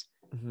 seasons,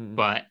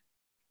 but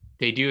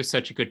they do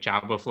such a good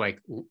job of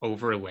like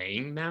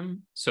overlaying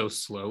them so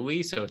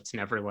slowly. So it's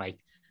never like,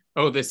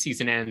 oh, this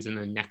season ends and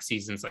the next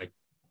season's like,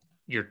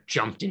 you're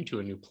jumped into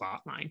a new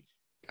plot line.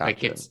 Gotcha.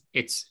 Like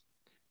it's,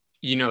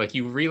 like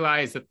you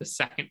realize that the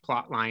second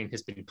plot line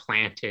has been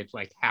planted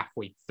like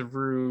halfway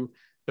through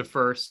the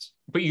first,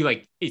 but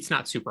it's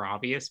not super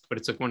obvious, but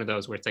it's like one of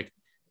those where it's like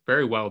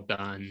very well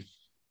done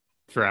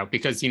throughout,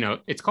 because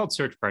it's called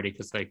Search Party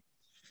because like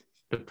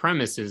the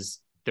premise is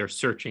they're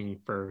searching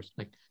for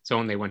like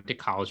someone they went to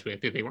college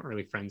with, they weren't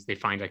really friends, they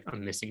find like a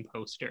missing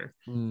poster,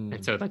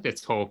 and so like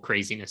this whole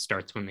craziness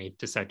starts when they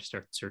decide to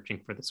start searching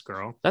for this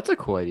girl. That's a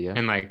cool idea.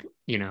 And like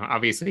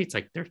obviously it's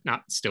like they're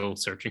not still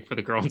searching for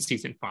the girl in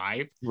season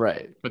 5,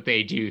 right? But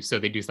they do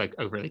like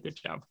a really good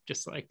job,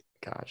 just like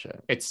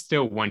gotcha, it's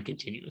still one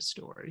continuous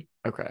story.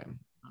 Okay.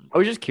 I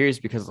was just curious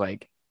because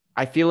like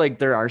I feel like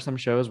there are some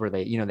shows where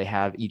they they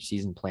have each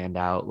season planned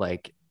out,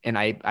 like, and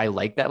I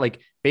like that.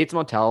 Like Bates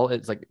Motel,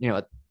 it's like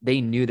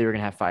they knew they were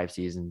gonna have 5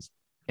 seasons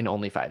and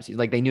only 5 seasons.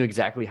 Like they knew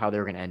exactly how they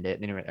were gonna end it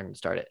and they were gonna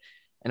start it,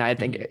 and I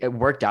think it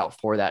worked out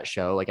for that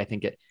show. Like I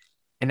think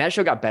and that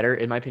show got better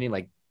in my opinion.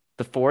 Like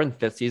the 4th and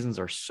 5th seasons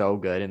are so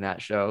good in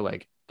that show.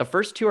 Like the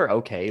first 2 are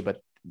okay,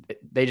 but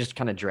they just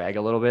kind of drag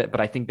a little bit.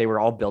 But I think they were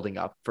all building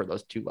up for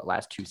those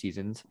last 2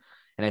 seasons,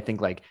 and I think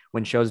like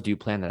when shows do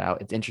plan that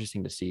out, it's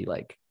interesting to see.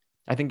 Like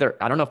I think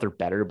I don't know if they're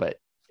better, but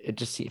it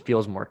just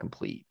feels more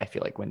complete. I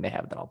feel like when they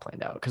have that all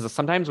planned out, because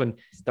sometimes when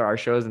there are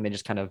shows and they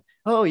just kind of,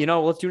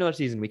 let's do another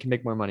season, we can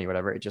make more money,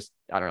 whatever. It just,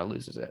 I don't know,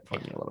 loses it for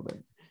me a little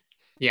bit.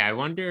 Yeah. I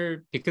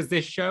wonder, because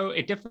this show,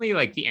 it definitely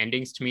like the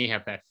endings to me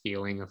have that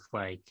feeling of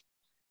like,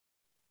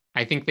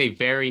 I think they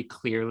very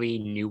clearly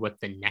knew what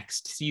the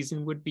next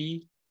season would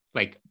be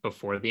like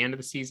before the end of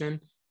the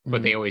season.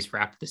 but they always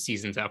wrap the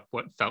seasons up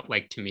what felt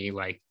like to me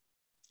like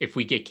if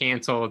we get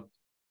canceled,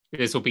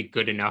 this will be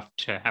good enough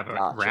to have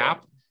a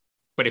wrap.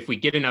 But if we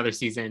get another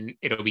season,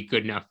 it'll be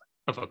good enough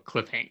of a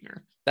cliffhanger.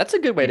 That's a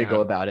good way to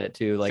go about it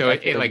too. Like, so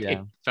it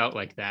felt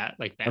like that,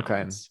 like balance.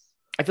 Okay.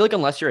 I feel like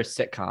unless you're a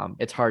sitcom,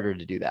 it's harder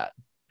to do that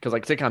because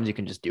like sitcoms, you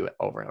can just do it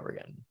over and over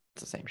again.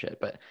 It's the same shit.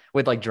 But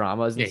with like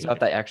dramas and stuff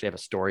that actually have a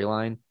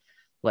storyline,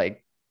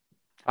 like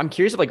I'm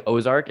curious if like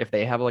Ozark, if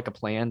they have like a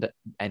planned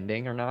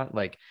ending or not,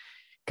 like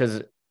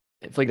because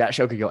it's like that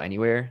show could go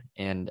anywhere,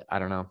 and I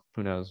don't know,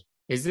 who knows.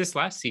 Is this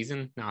last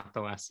season? Not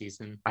the last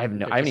season. I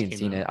haven't even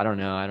seen it. I don't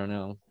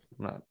know.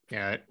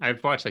 Yeah,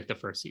 I've watched like the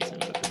first season.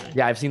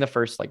 Yeah, I've seen the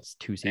first like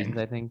 2 seasons,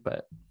 I think,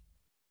 but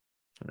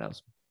who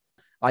knows?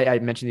 I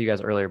mentioned to you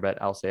guys earlier,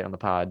 but I'll say it on the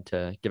pod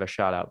to give a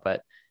shout out.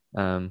 But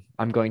I'm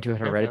going to a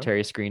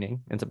Hereditary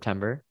screening in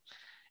September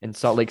in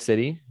Salt Lake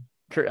City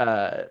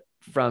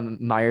from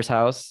Myers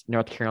House,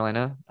 North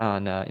Carolina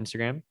on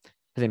Instagram.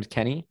 His name's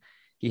Kenny.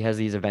 He has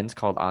these events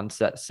called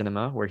On-Set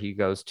Cinema where he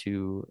goes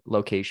to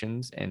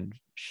locations and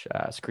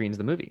screens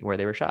the movie where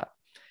they were shot.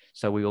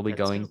 So we will be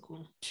going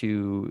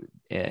to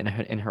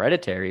in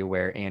Hereditary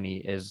where Annie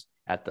is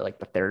at the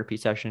therapy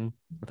session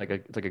with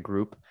it's like a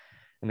group,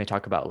 and they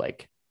talk about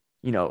like,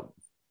 you know,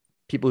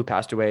 people who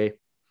passed away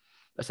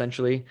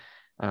essentially.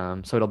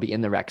 So it'll be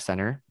in the rec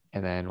center,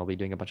 and then we'll be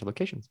doing a bunch of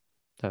locations.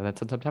 So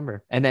that's in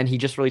September. And then he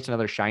just released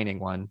another Shining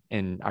one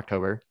in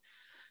October.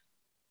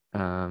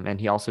 And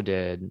he also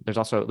there's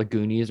also the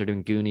Goonies. They're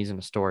doing Goonies in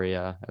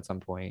Astoria at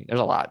some point. There's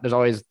a lot.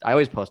 I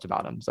always post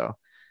about them. So.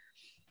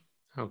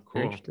 Oh, cool. If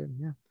you're interested.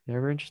 Yeah. If you're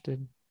ever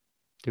interested,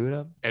 do it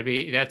up.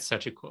 That's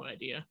such a cool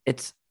idea.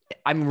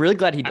 I'm really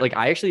glad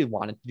I actually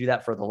wanted to do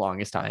that for the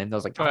longest time. I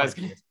was like, my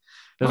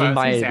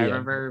idea. I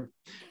remember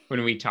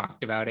when we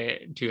talked about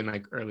it too in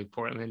like early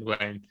Portland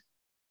when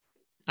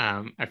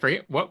I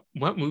forget what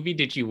movie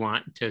did you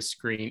want to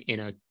screen in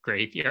a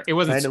graveyard? It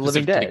wasn't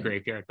specific to the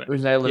graveyard, but it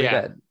was Night of the Living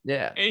Dead.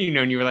 Yeah. And,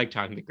 and you were like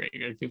talking to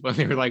graveyard people, and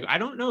they were like, I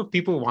don't know if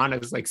people want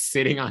us like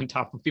sitting on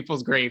top of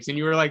people's graves. And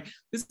you were like,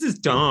 this is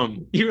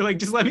dumb. You were like,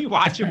 just let me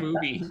watch a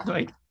movie.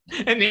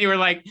 And they were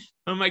like,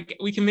 I'm like,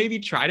 we can maybe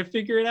try to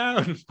figure it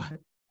out.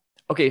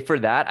 Okay, for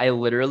that, I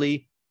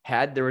literally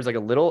there was like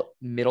a little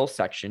middle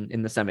section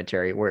in the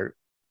cemetery where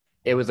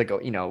it was like,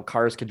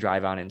 cars could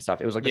drive on and stuff.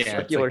 It was like a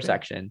circular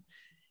section.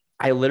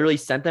 I literally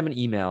sent them an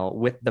email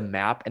with the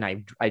map, and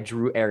I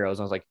drew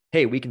arrows. I was like,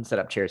 hey, we can set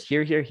up chairs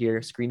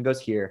here, screen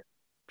goes here,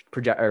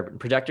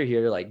 projector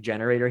here, like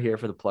generator here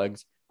for the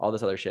plugs, all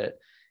this other shit.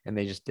 And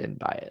they just didn't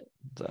buy it.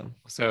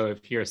 So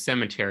if you're a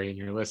cemetery and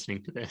you're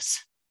listening to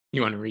this,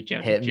 you want to reach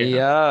out. Hit me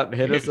up.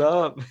 Hit us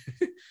up.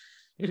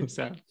 Hit us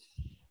up.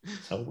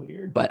 So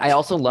weird. But I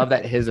also love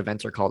that his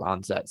events are called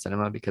On-Set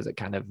Cinema because it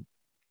kind of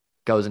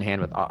goes in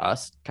hand with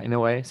us kind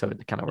of way. So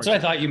it kind of works. So I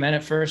thought you meant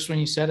it first when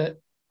you said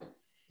it.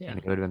 Yeah,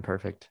 it would have been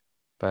perfect.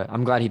 But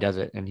I'm glad he does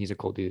it, and he's a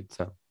cool dude.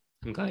 So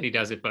I'm glad he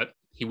does it, but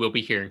he will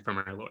be hearing from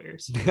our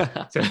lawyers.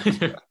 So.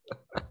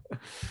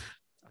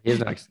 He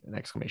has an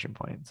exclamation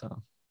point.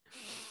 So,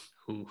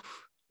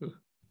 Oof.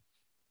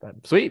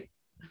 But sweet.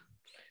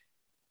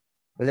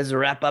 Well, let's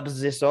wrap up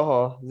this.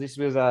 This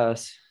was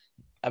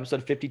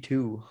episode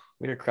 52.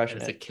 We were crushing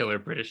it. It's a killer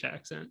British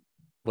accent.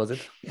 Was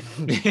it?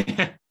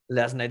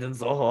 Last night in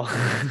Soho.